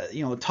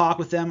talk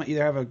with them,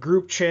 either have a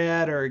group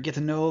chat or get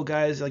to know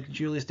guys like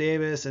Julius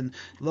Davis and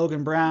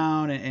Logan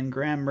Brown and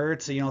Graham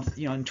Mertz,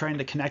 and trying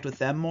to connect with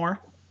them more?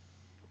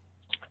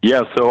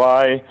 Yeah, so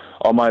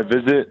on my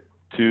visit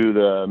to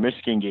the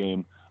Michigan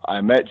game, I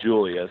met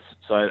Julius.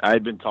 So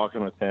I'd been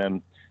talking with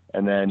him.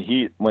 And then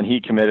when he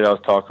committed, I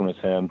was talking with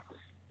him.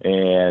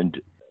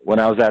 And when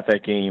I was at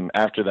that game,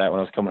 after that, when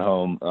I was coming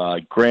home,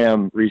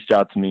 Graham reached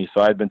out to me.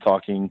 So I'd been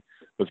talking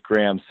with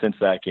Graham since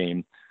that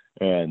game.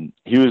 And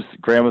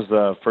Graham was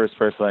the first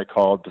person I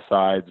called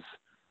besides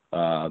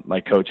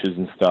my coaches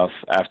and stuff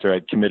after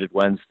I'd committed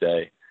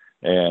Wednesday.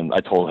 And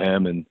I told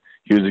him, and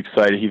he was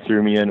excited. He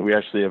threw me in. We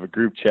actually have a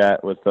group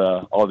chat with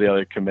all the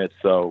other commits.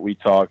 So we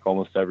talk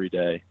almost every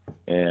day,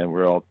 and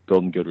we're all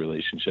building good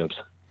relationships.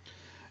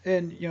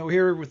 And,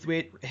 here with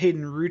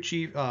Hayden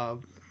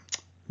Rucci,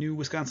 new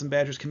Wisconsin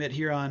Badgers commit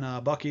here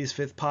on Bucky's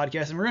Fifth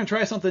Podcast. And we're going to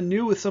try something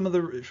new with some of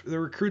the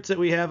recruits that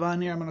we have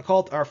on here. I'm going to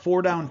call it our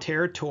 4-down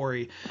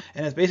territory.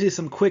 And it's basically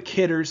some quick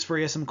hitters for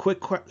you, some quick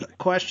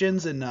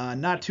questions and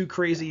not too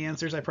crazy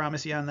answers, I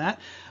promise you on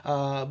that.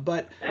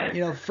 But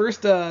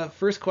first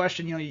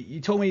question,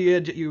 you told me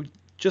you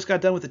just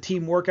got done with the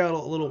team workout a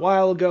little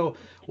while ago.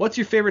 What's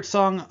your favorite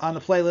song on the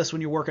playlist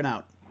when you're working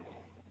out?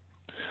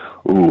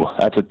 Ooh,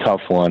 that's a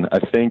tough one. I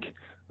think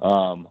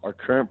our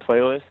current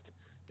playlist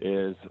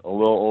is a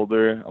little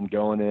older. I'm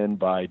going in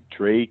by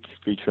Drake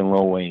featuring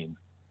Lil Wayne.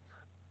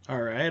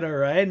 All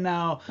right.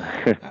 Now,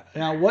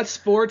 what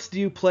sports do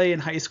you play in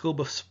high school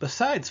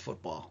besides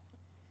football?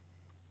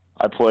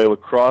 I play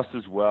lacrosse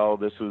as well.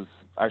 This was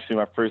actually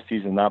my first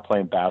season not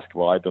playing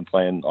basketball. I've been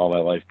playing all my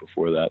life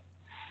before that.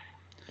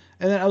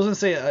 And then I was going to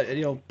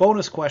say,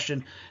 bonus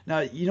question.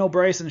 Now,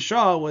 Bryson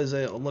Shaw was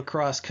a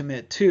lacrosse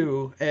commit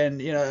too.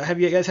 And, have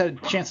you guys had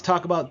a chance to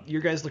talk about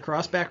your guys'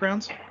 lacrosse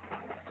backgrounds?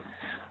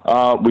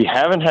 We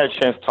haven't had a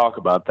chance to talk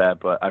about that,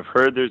 but I've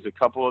heard there's a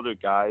couple other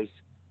guys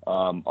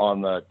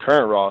on the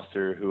current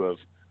roster who have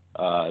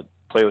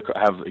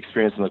have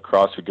experience in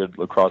lacrosse or good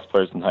lacrosse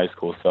players in high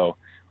school. So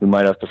we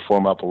might have to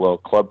form up a little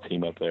club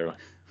team up there.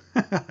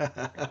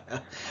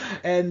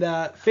 And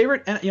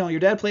favorite, your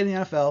dad played in the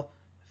NFL.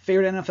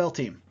 Favorite NFL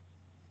team?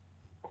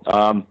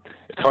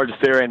 It's hard to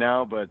say right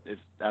now, but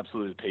it's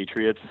absolutely the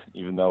Patriots,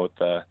 even though with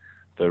the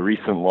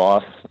recent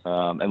loss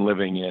and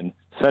living in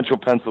central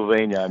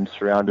Pennsylvania, I'm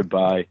surrounded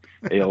by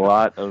a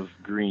lot of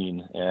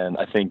green, and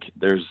I think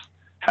there's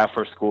half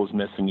our school's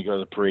missing to go to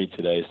the parade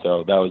today,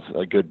 so that was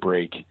a good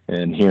break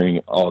in hearing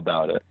all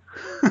about it.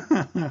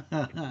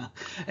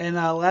 And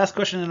last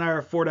question in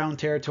our 4-down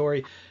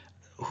territory.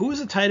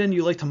 Who's a tight end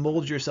you like to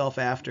mold yourself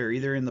after,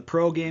 either in the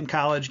pro game,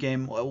 college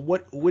game?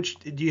 Which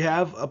do you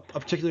have a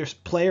particular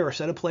player or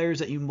set of players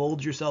that you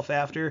mold yourself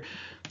after?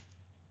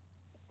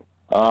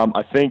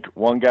 I think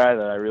one guy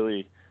that I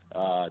really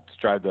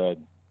strive to,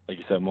 like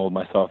you said, mold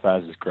myself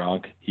as is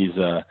Gronk. He's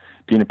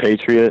being a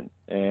Patriot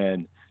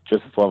and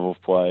just his level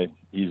of play.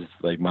 He's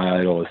like my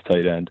idol as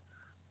tight end.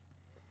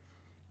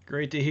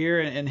 Great to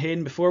hear. And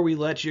Hayden, before we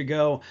let you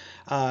go,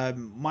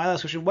 my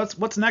last question: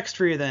 What's next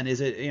for you then?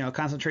 Is it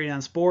concentrating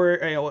on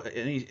sport?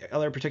 Any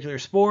other particular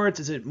sports?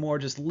 Is it more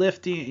just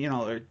lifting?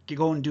 Or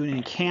going and doing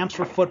any camps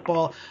for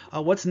football?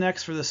 What's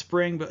next for the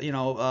spring? But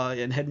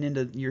and heading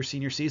into your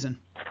senior season.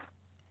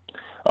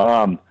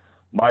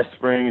 My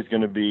spring is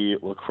going to be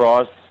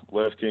lacrosse,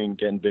 lifting,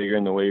 getting bigger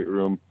in the weight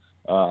room,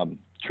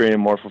 training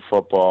more for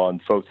football,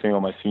 and focusing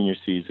on my senior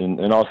season,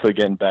 and also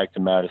getting back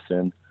to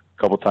Madison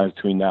a couple times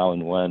between now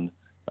and when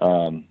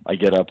I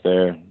get up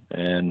there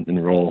and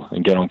enroll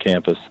and get on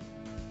campus.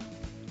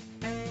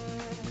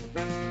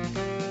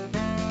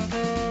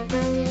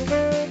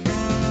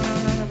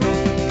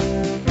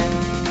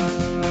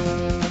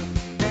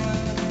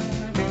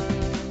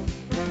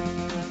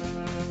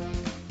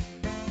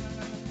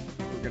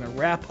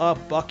 Wrap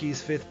up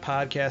Bucky's 5th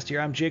podcast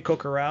here. I'm Jake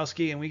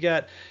Kokorowski, and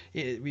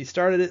we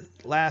started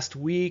it last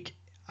week.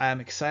 I'm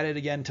excited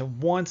again to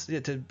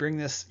bring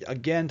this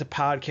again to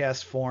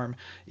podcast form.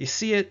 You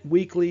see it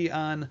weekly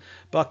on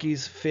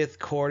Bucky's 5th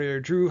Quarter.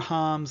 Drew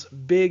Hom's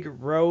Big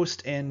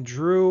Roast. And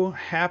Drew,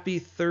 happy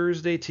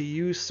Thursday to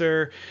you,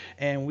 sir.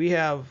 And we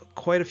have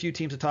quite a few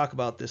teams to talk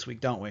about this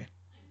week, don't we?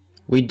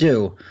 We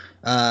do.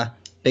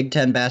 Big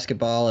Ten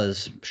basketball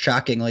is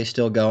shockingly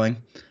still going.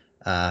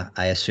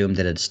 I assumed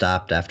it had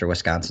stopped after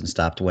Wisconsin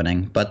stopped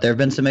winning, but there have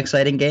been some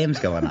exciting games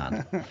going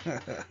on.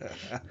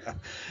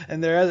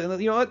 And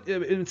you know what?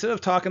 Instead of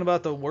talking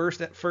about the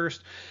worst at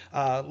first,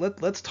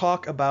 let's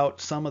talk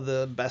about some of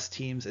the best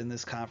teams in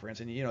this conference.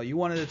 And you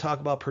wanted to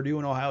talk about Purdue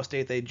and Ohio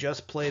State. They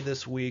just played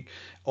this week.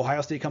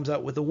 Ohio State comes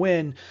out with a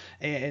win,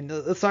 and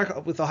let's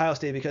start with Ohio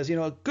State because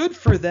good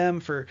for them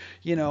for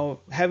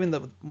having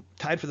the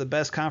tied for the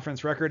best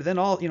conference record. Then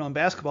in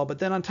basketball, but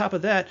then on top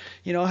of that,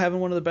 having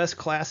one of the best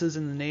classes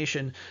in the nation,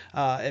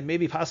 and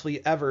maybe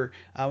possibly ever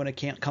when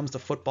it comes to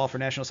football for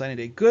National Signing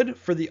Day. Good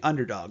for the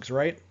underdogs,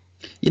 right?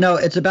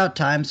 It's about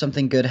time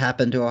something good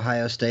happened to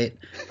Ohio State.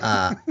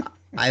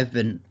 I've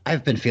been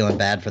feeling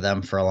bad for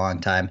them for a long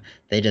time.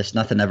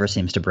 Nothing ever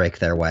seems to break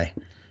their way.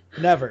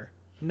 Never.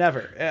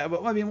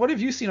 What have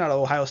you seen out of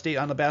Ohio State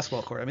on the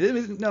basketball court?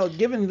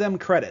 Giving them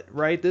credit,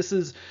 right? This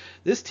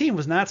team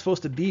was not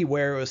supposed to be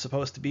where it was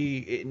supposed to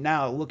be.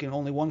 Now, looking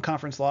only one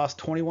conference loss,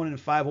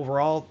 21-5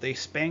 overall. They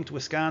spanked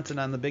Wisconsin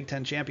on the Big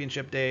Ten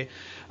championship day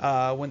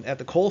when at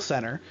the Kohl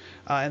Center,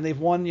 and they've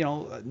won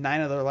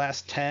 9 of their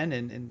last 10,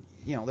 and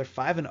they're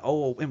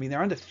 5-0.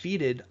 They're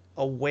undefeated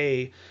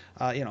away,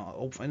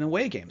 in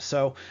away games.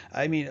 So,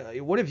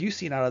 what have you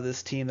seen out of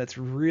this team that's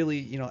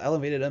really,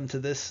 elevated them to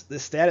this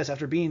status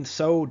after being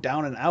so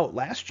down and out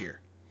last year?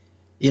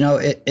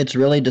 It's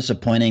really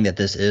disappointing that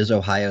this is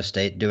Ohio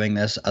State doing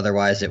this.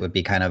 Otherwise, it would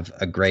be kind of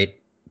a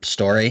great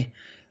story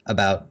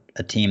about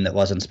a team that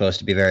wasn't supposed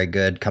to be very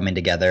good coming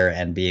together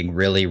and being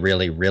really,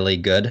 really, really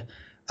good.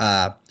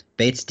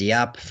 Bates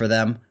Diop for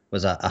them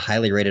was a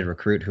highly rated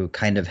recruit who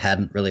kind of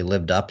hadn't really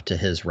lived up to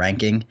his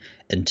ranking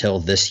until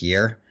this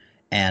year.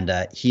 And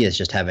he is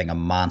just having a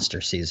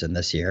monster season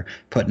this year,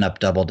 putting up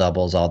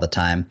double-doubles all the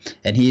time.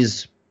 And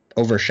he's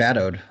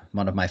overshadowed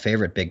one of my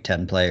favorite Big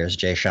Ten players,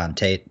 Jayshawn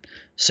Tate,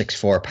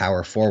 6'4"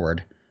 power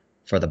forward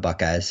for the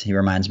Buckeyes. He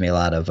reminds me a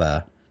lot of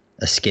a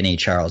skinny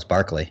Charles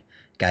Barkley.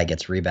 Guy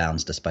gets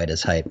rebounds despite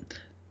his height.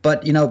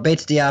 But,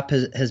 Bates Diop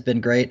has been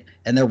great.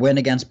 And their win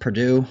against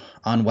Purdue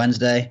on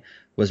Wednesday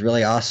was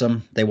really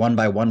awesome. They won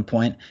by 1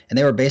 point. And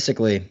they were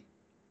basically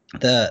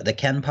the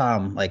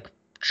KenPom,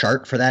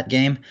 chart for that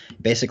game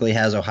basically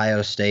has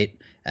Ohio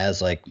State as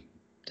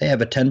they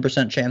have a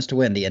 10% chance to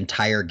win the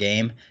entire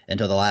game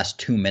until the last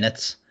 2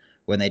 minutes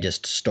when they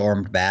just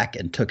stormed back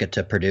and took it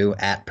to Purdue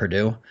at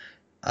Purdue.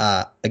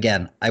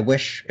 Again, I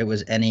wish it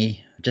was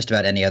just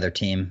about any other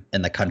team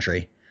in the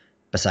country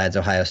besides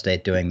Ohio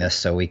State doing this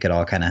so we could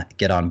all kind of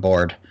get on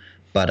board.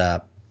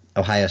 But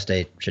Ohio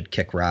State should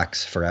kick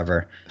rocks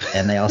forever.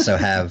 And they also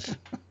have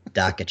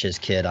Dokic's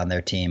kid on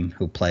their team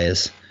who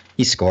plays.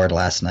 He scored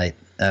last night.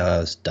 That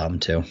was dumb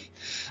too.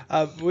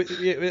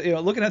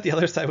 Looking at the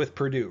other side with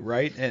Purdue,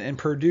 right? And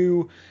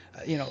Purdue,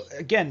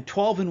 again,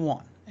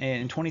 12-1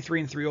 and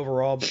 23-3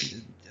 overall.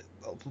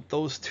 But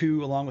those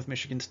two, along with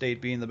Michigan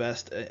State, being the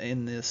best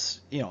in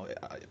this,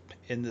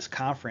 in this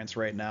conference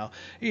right now.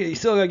 You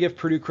still got to give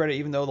Purdue credit,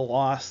 even though the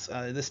loss.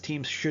 This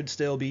team should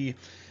still be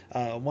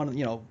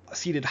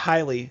seated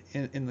highly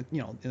in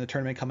the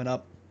tournament coming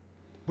up,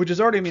 which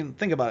is already. I mean,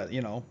 think about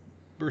it.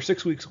 We're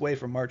 6 weeks away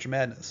from March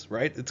Madness,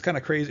 right? It's kind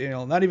of crazy.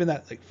 Not even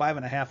that, like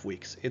 5.5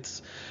 weeks.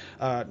 It's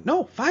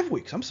no, 5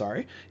 weeks. I'm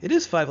sorry. It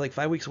is 5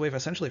 weeks away,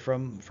 essentially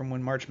from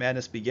when March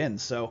Madness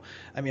begins. So,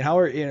 I mean, how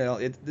are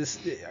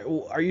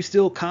are you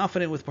still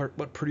confident with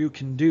what Purdue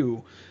can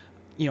do,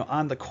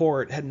 on the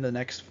court heading the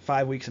next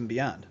 5 weeks and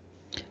beyond?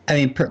 I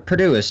mean,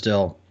 Purdue is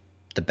still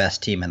the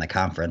best team in the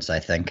conference, I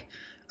think.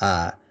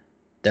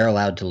 They're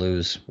allowed to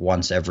lose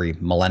once every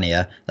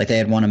millennia. Like, they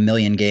had won 1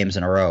 million games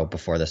in a row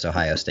before this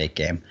Ohio State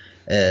game.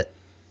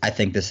 I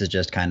think this is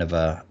just kind of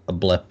a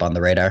blip on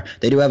the radar.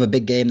 They do have a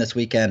big game this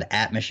weekend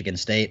at Michigan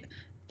State.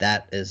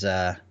 That is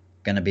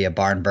going to be a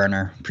barn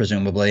burner,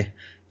 presumably.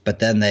 But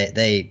then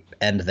they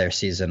end their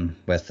season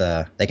with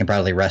they can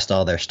probably rest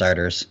all their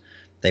starters.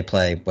 They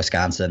play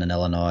Wisconsin and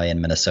Illinois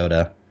and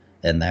Minnesota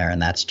in there, and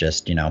that's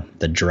just,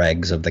 the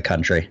dregs of the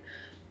country.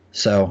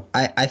 So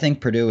I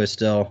think Purdue is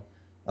still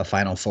a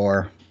Final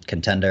Four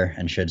contender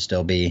and should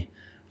still be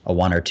a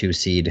 1 or 2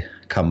 seed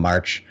come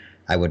March.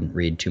 I wouldn't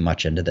read too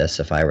much into this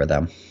if I were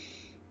them.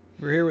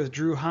 We're here with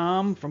Drew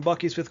Hom from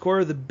Bucky's Fifth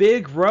Quarter, the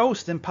big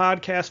roast in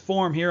podcast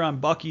form here on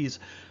Bucky's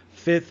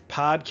Fifth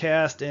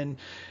Podcast. And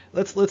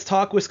let's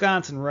talk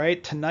Wisconsin,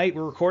 right? Tonight,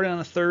 we're recording on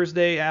a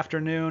Thursday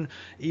afternoon.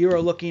 You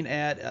are looking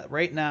at,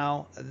 right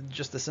now,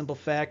 just the simple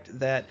fact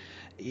that,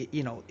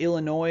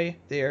 Illinois,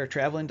 they are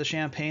traveling to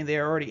Champaign. They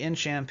are already in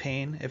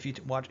Champaign, if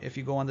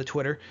you go on the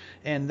Twitter.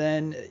 And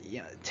then,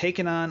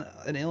 taking on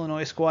an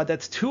Illinois squad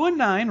that's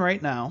 2-9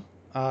 right now.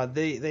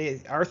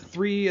 They are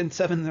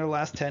 3-7 in their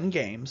last 10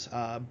 games,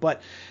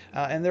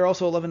 and they're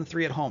also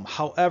 11-3 at home.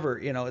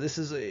 However,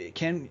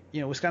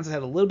 Wisconsin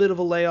had a little bit of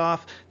a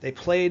layoff. They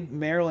played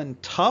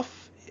Maryland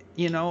tough,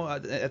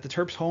 at the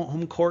Terps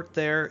home court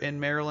there in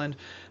Maryland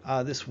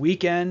this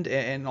weekend,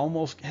 and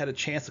almost had a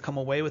chance to come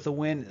away with a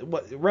win.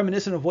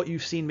 Reminiscent of what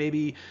you've seen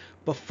maybe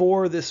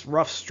before this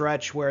rough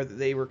stretch where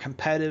they were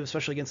competitive,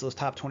 especially against those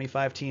top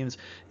 25 teams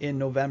in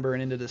November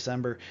and into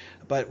December.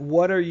 But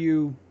what do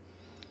you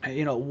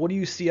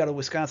see out of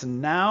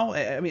Wisconsin now?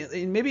 I mean,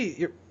 let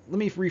me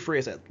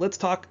rephrase it. Let's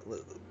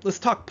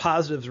talk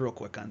positives real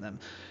quick on them.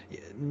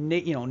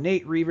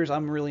 Nate Reavers,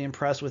 I'm really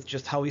impressed with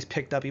just how he's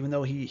picked up, even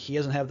though he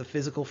doesn't have the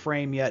physical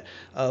frame yet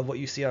of what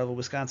you see out of a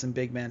Wisconsin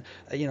big man.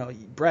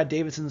 Brad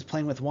Davidson's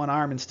playing with one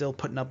arm and still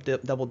putting up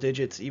double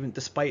digits, even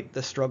despite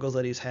the struggles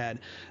that he's had.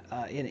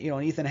 And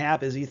Ethan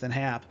Happ is Ethan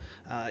Happ,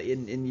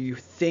 and you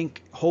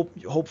think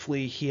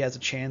hopefully he has a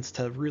chance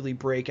to really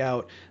break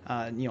out,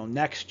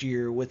 next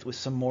year with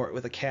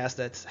a cast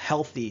that's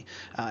healthy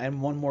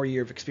and one more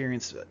year of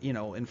experience,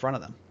 in front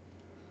of them.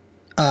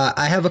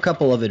 I have a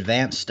couple of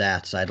advanced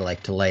stats I'd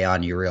like to lay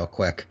on you real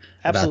quick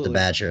about the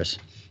Badgers.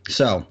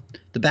 So,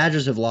 the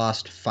Badgers have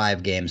lost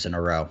 5 games in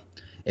a row.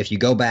 If you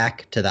go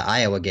back to the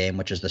Iowa game,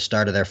 which is the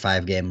start of their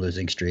 5-game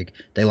losing streak,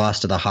 they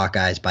lost to the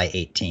Hawkeyes by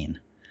 18.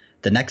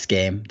 The next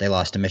game, they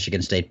lost to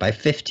Michigan State by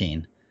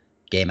 15.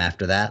 Game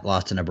after that,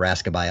 lost to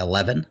Nebraska by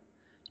 11.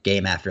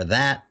 Game after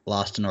that,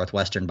 lost to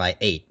Northwestern by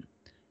 8.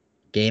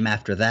 Game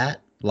after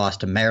that, lost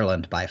to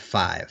Maryland by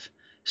 5.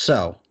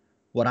 So,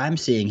 what I'm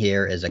seeing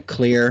here is a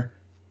clear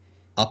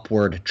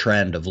upward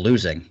trend of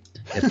losing,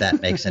 if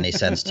that makes any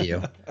sense to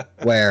you,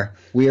 where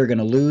we are going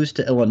to lose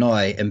to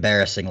Illinois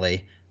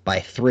embarrassingly by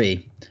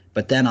 3,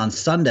 but then on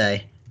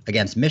Sunday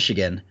against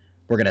Michigan,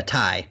 we're going to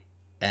tie,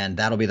 and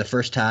that'll be the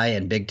first tie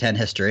in Big Ten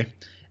history.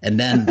 And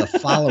then the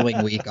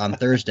following week on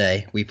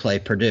Thursday, we play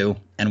Purdue,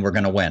 and we're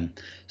going to win.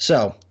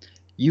 So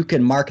you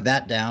can mark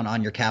that down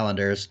on your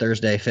calendars,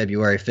 Thursday,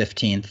 February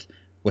 15th.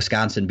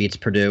 Wisconsin beats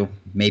Purdue,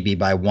 maybe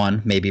by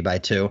 1, maybe by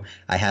 2.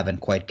 I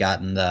haven't quite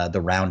gotten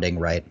the rounding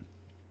right.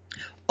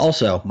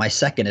 Also, my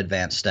second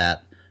advanced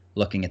stat,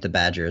 looking at the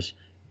Badgers,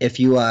 if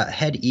you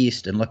head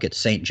east and look at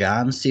St.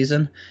 John's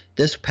season,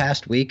 this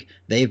past week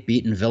they've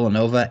beaten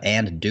Villanova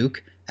and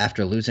Duke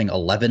after losing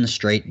 11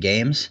 straight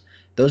games.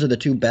 Those are the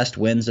 2 best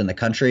wins in the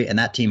country, and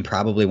that team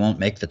probably won't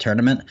make the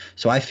tournament.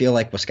 So I feel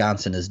like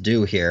Wisconsin is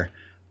due here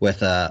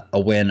with a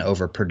win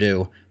over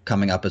Purdue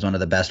coming up as one of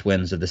the best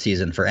wins of the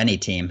season for any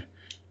team.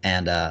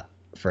 And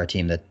for a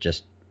team that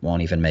just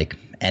won't even make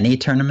any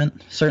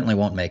tournament, certainly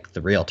won't make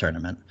the real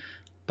tournament.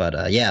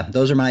 But yeah,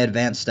 those are my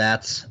advanced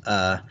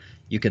stats.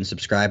 You can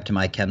subscribe to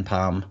my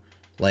KenPom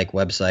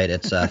website.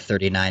 It's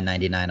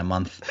 $39.99 a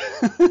month,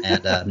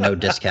 and no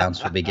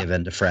discounts will be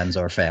given to friends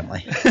or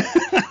family.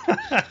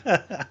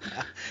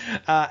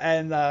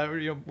 And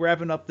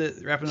wrapping up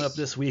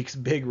this week's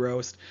big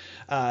roast.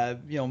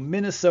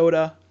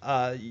 Minnesota.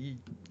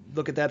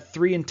 Look at that,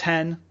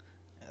 3-10.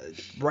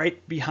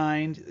 Right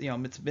behind,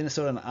 it's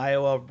Minnesota and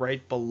Iowa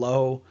right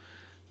below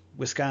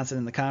Wisconsin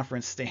in the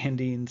conference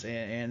standings,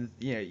 and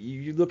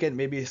you look at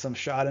maybe some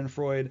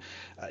Schadenfreude.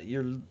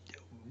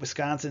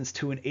 Wisconsin's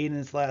 2-8 in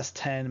its last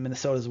 10.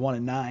 Minnesota's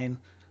 1-9.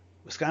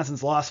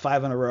 Wisconsin's lost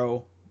 5 in a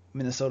row.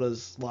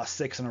 Minnesota's lost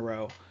 6 in a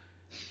row.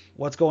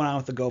 What's going on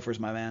with the Gophers,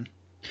 my man?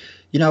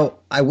 You know,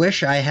 I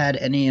wish I had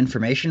any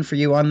information for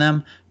you on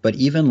them, but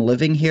even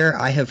living here,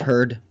 I have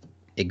heard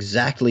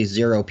exactly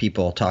 0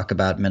 people talk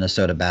about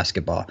Minnesota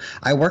basketball.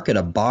 I work at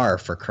a bar,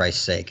 for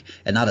Christ's sake,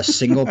 and not a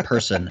single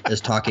person is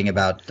talking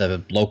about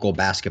the local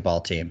basketball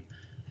team.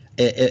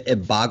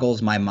 It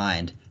boggles my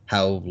mind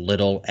how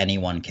little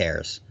anyone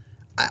cares.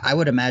 I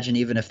would imagine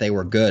even if they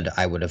were good,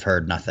 I would have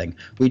heard nothing.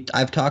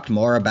 I've talked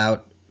more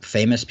about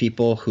famous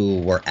people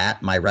who were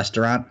at my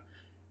restaurant,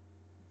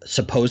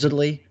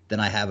 supposedly, than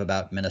I have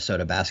about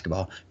Minnesota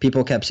basketball.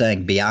 People kept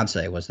saying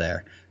Beyonce was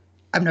there.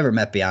 I've never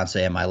met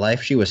Beyonce in my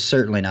life. She was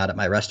certainly not at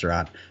my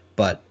restaurant,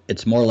 but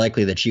it's more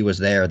likely that she was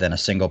there than a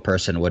single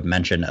person would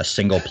mention a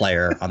single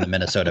player on the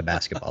Minnesota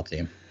basketball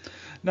team.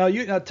 Now,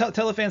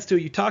 tell the fans, too,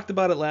 you talked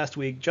about it last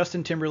week.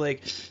 Justin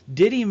Timberlake,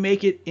 did he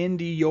make it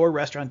into your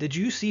restaurant? Did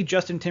you see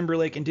Justin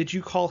Timberlake, and did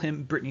you call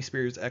him Britney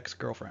Spears'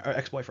 ex-girlfriend or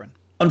ex-boyfriend?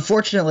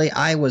 Unfortunately,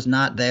 I was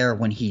not there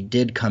when he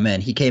did come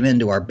in. He came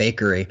into our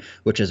bakery,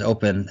 which is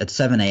open at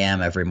 7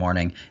 a.m. every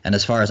morning, and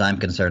as far as I'm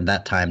concerned,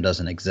 that time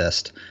doesn't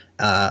exist.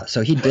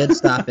 So he did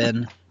stop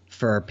in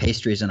for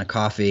pastries and a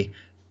coffee,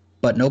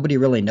 but nobody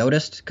really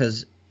noticed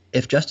because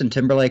if Justin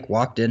Timberlake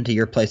walked into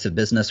your place of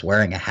business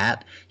wearing a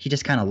hat, he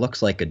just kind of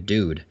looks like a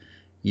dude.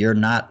 You're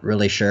not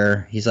really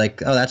sure. He's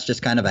like, oh, that's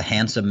just kind of a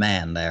handsome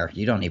man there.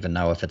 You don't even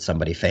know if it's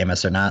somebody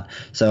famous or not.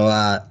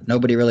 So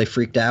nobody really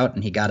freaked out,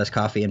 and he got his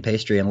coffee and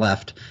pastry and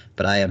left.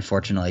 But I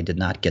unfortunately did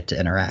not get to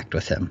interact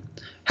with him.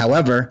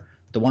 However,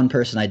 the one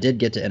person I did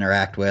get to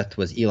interact with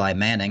was Eli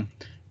Manning.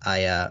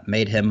 I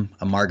made him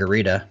a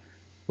margarita,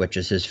 which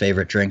is his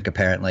favorite drink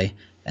apparently.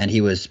 And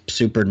he was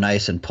super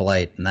nice and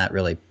polite, and that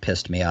really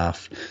pissed me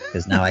off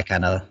because now I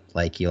kind of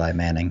like Eli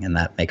Manning, and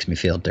that makes me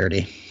feel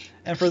dirty.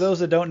 And for those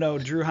that don't know,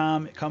 Drew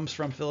Hom comes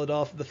from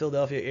Philadelphia, the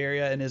Philadelphia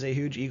area, and is a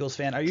huge Eagles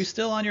fan. Are you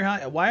still on your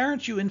high? Why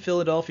aren't you in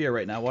Philadelphia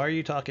right now? Why are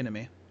you talking to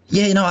me?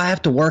 Yeah, you know, I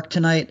have to work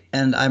tonight,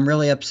 and I'm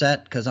really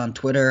upset because on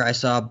Twitter I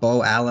saw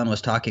Bo Allen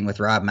was talking with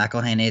Rob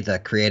McElhenney, the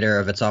creator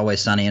of It's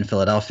Always Sunny in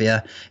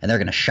Philadelphia, and they're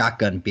going to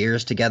shotgun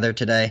beers together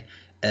today.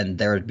 And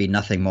there would be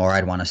nothing more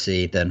I'd want to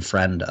see than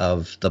friend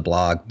of the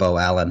blog, Bo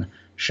Allen,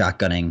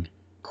 shotgunning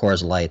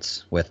Coors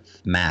Lights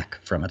with Mac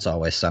from It's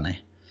Always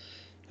Sunny.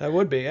 That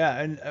would be, yeah.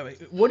 And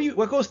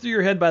what goes through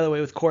your head, by the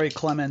way, with Corey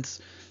Clement's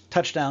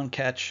touchdown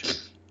catch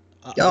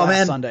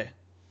last Sunday?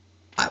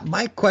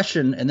 My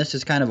question, and this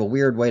is kind of a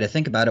weird way to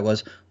think about it,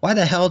 was why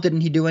the hell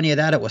didn't he do any of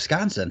that at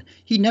Wisconsin?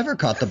 He never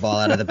caught the ball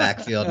out of the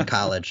backfield in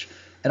college.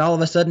 And all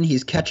of a sudden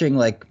he's catching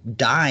like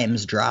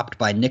dimes dropped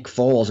by Nick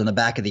Foles in the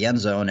back of the end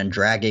zone and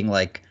dragging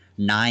like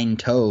 9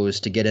 toes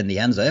to get in the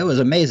end zone. It was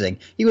amazing.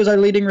 He was our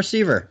leading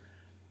receiver.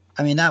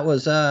 I mean, that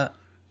was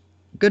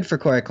good for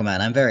Corey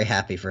Clement. I'm very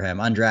happy for him.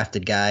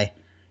 Undrafted guy,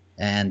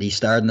 and he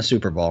starred in the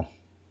Super Bowl.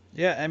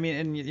 Yeah, I mean,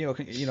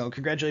 and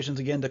congratulations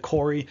again to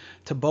Corey,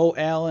 to Bo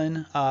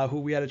Allen, who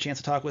we had a chance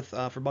to talk with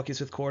for Bucky's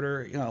Fifth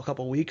Quarter, a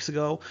couple of weeks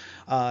ago,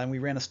 and we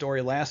ran a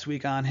story last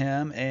week on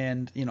him,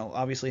 and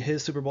obviously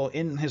his Super Bowl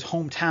in his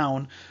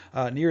hometown,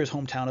 near his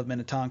hometown of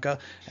Minnetonka,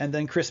 and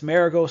then Chris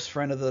Maragos,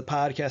 friend of the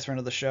podcast, friend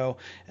of the show,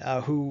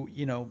 who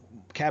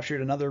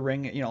captured another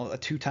ring, a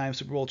 2-time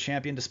Super Bowl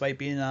champion despite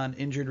being on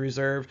injured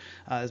reserve,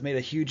 has made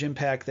a huge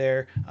impact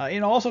there.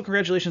 Also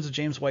congratulations to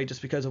James White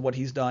just because of what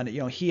he's done.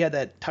 He had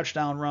that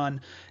touchdown run.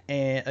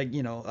 And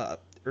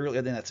earlier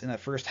in that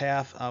first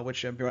half,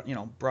 which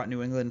brought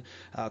New England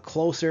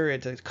closer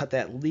to cut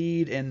that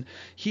lead, and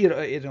he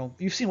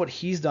you've seen what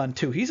he's done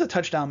too. He's a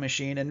touchdown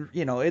machine, and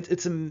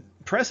it's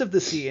impressive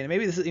to see. And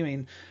maybe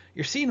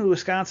you're seeing the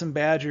Wisconsin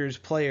Badgers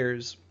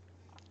players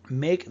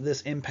make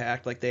this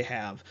impact like they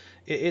have.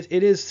 It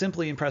is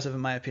simply impressive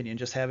in my opinion,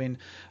 just having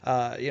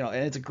and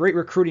it's a great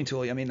recruiting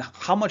tool. I mean,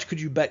 how much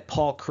could you bet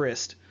Paul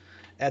Chryst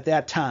at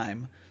that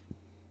time?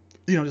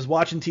 Just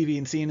watching TV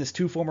and seeing his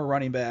 2 former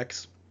running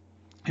backs,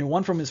 and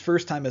one from his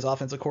first time as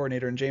offensive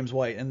coordinator in James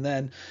White, and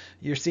then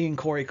you're seeing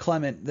Corey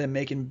Clement then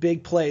making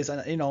big plays,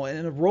 in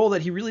a role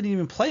that he really didn't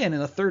even play in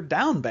a 3rd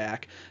down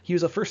back. He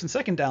was a 1st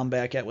and 2nd down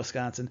back at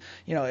Wisconsin.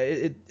 He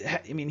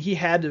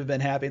had to have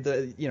been happy.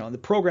 The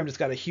program just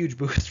got a huge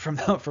boost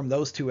from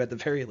those 2 at the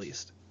very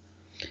least.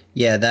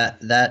 Yeah,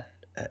 that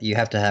you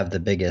have to have the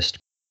biggest.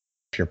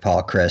 If you're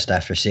Paul Chryst,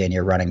 after seeing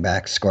your running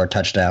back score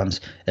touchdowns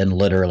in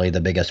literally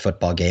the biggest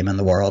football game in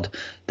the world,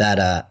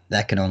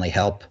 that can only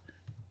help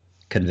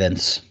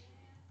convince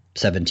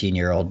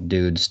 17-year-old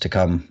dudes to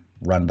come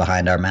run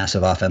behind our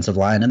massive offensive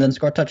line and then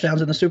score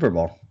touchdowns in the Super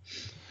Bowl.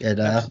 It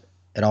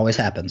always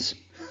happens.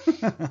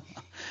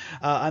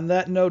 On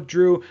that note,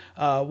 Drew,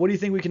 what do you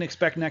think we can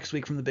expect next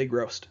week from the Big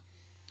Roast?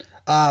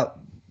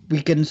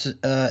 We can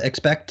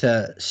expect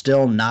to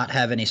still not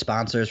have any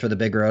sponsors for the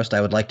Big Roast. I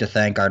would like to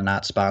thank our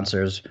not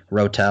sponsors,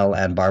 Rotel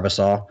and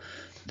Barbasol.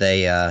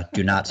 They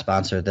do not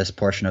sponsor this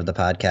portion of the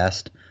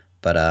podcast,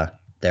 but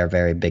they're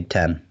very Big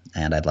Ten,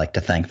 and I'd like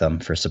to thank them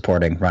for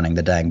supporting running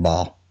the dang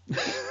ball.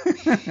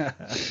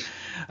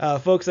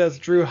 Folks, that's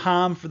Drew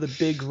Hom for the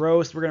Big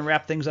Roast. We're going to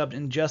wrap things up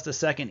in just a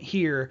second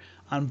here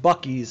on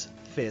Bucky's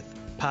Fifth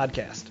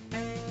Podcast.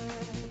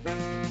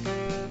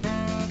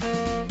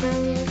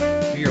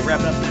 We are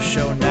wrapping up this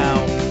show now.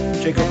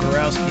 Jake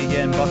Okarowski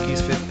again,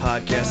 Bucky's Fifth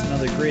Podcast.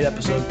 Another great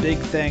episode. Big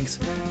thanks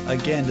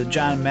again to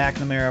John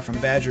McNamara from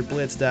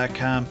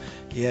BadgerBlitz.com.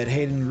 You had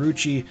Hayden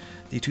Rucci,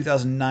 the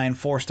 2009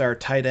 four-star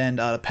tight end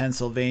out of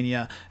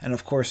Pennsylvania, and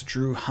of course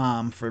Drew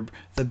Hom for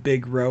the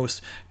big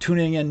roast.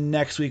 Tuning in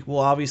next week, we'll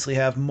obviously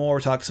have more,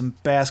 talk some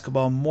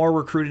basketball, more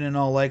recruiting in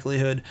all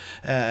likelihood,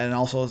 and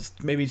also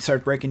maybe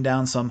start breaking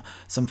down some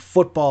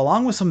football,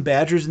 along with some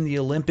Badgers in the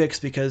Olympics,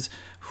 because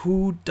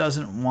who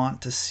doesn't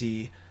want to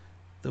see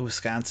the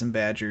Wisconsin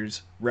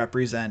Badgers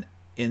represent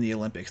in the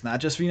Olympics, not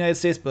just for the United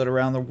States, but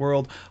around the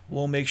world.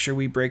 We'll make sure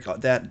we break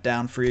that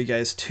down for you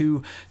guys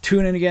too.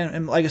 Tune in again,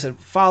 and like I said,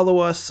 follow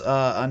us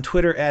on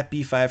Twitter at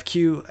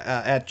B5Q,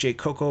 at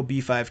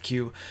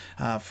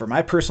JCocoB5Q for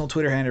my personal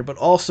Twitter handle, but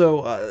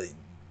also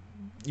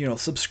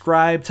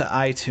subscribe to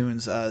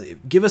iTunes.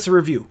 Give us a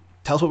review.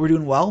 Tell us what we're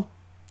doing well.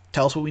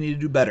 Tell us what we need to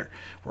do better.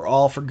 We're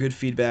all for good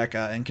feedback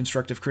and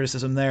constructive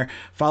criticism there.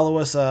 Follow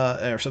us,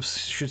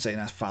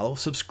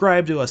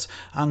 subscribe to us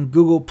on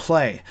Google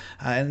Play.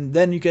 And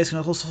then you guys can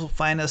also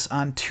find us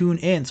on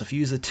TuneIn. So if you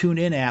use the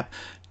TuneIn app,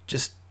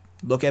 just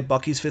look at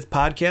Bucky's Fifth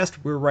Podcast.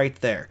 We're right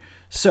there.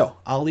 So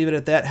I'll leave it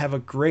at that. Have a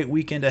great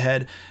weekend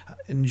ahead.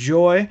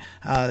 Enjoy.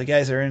 The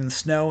guys are in the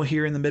snow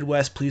here in the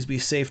Midwest. Please be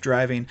safe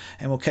driving.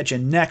 And we'll catch you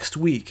next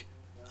week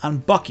on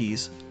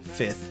Bucky's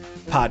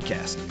Fifth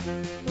Podcast.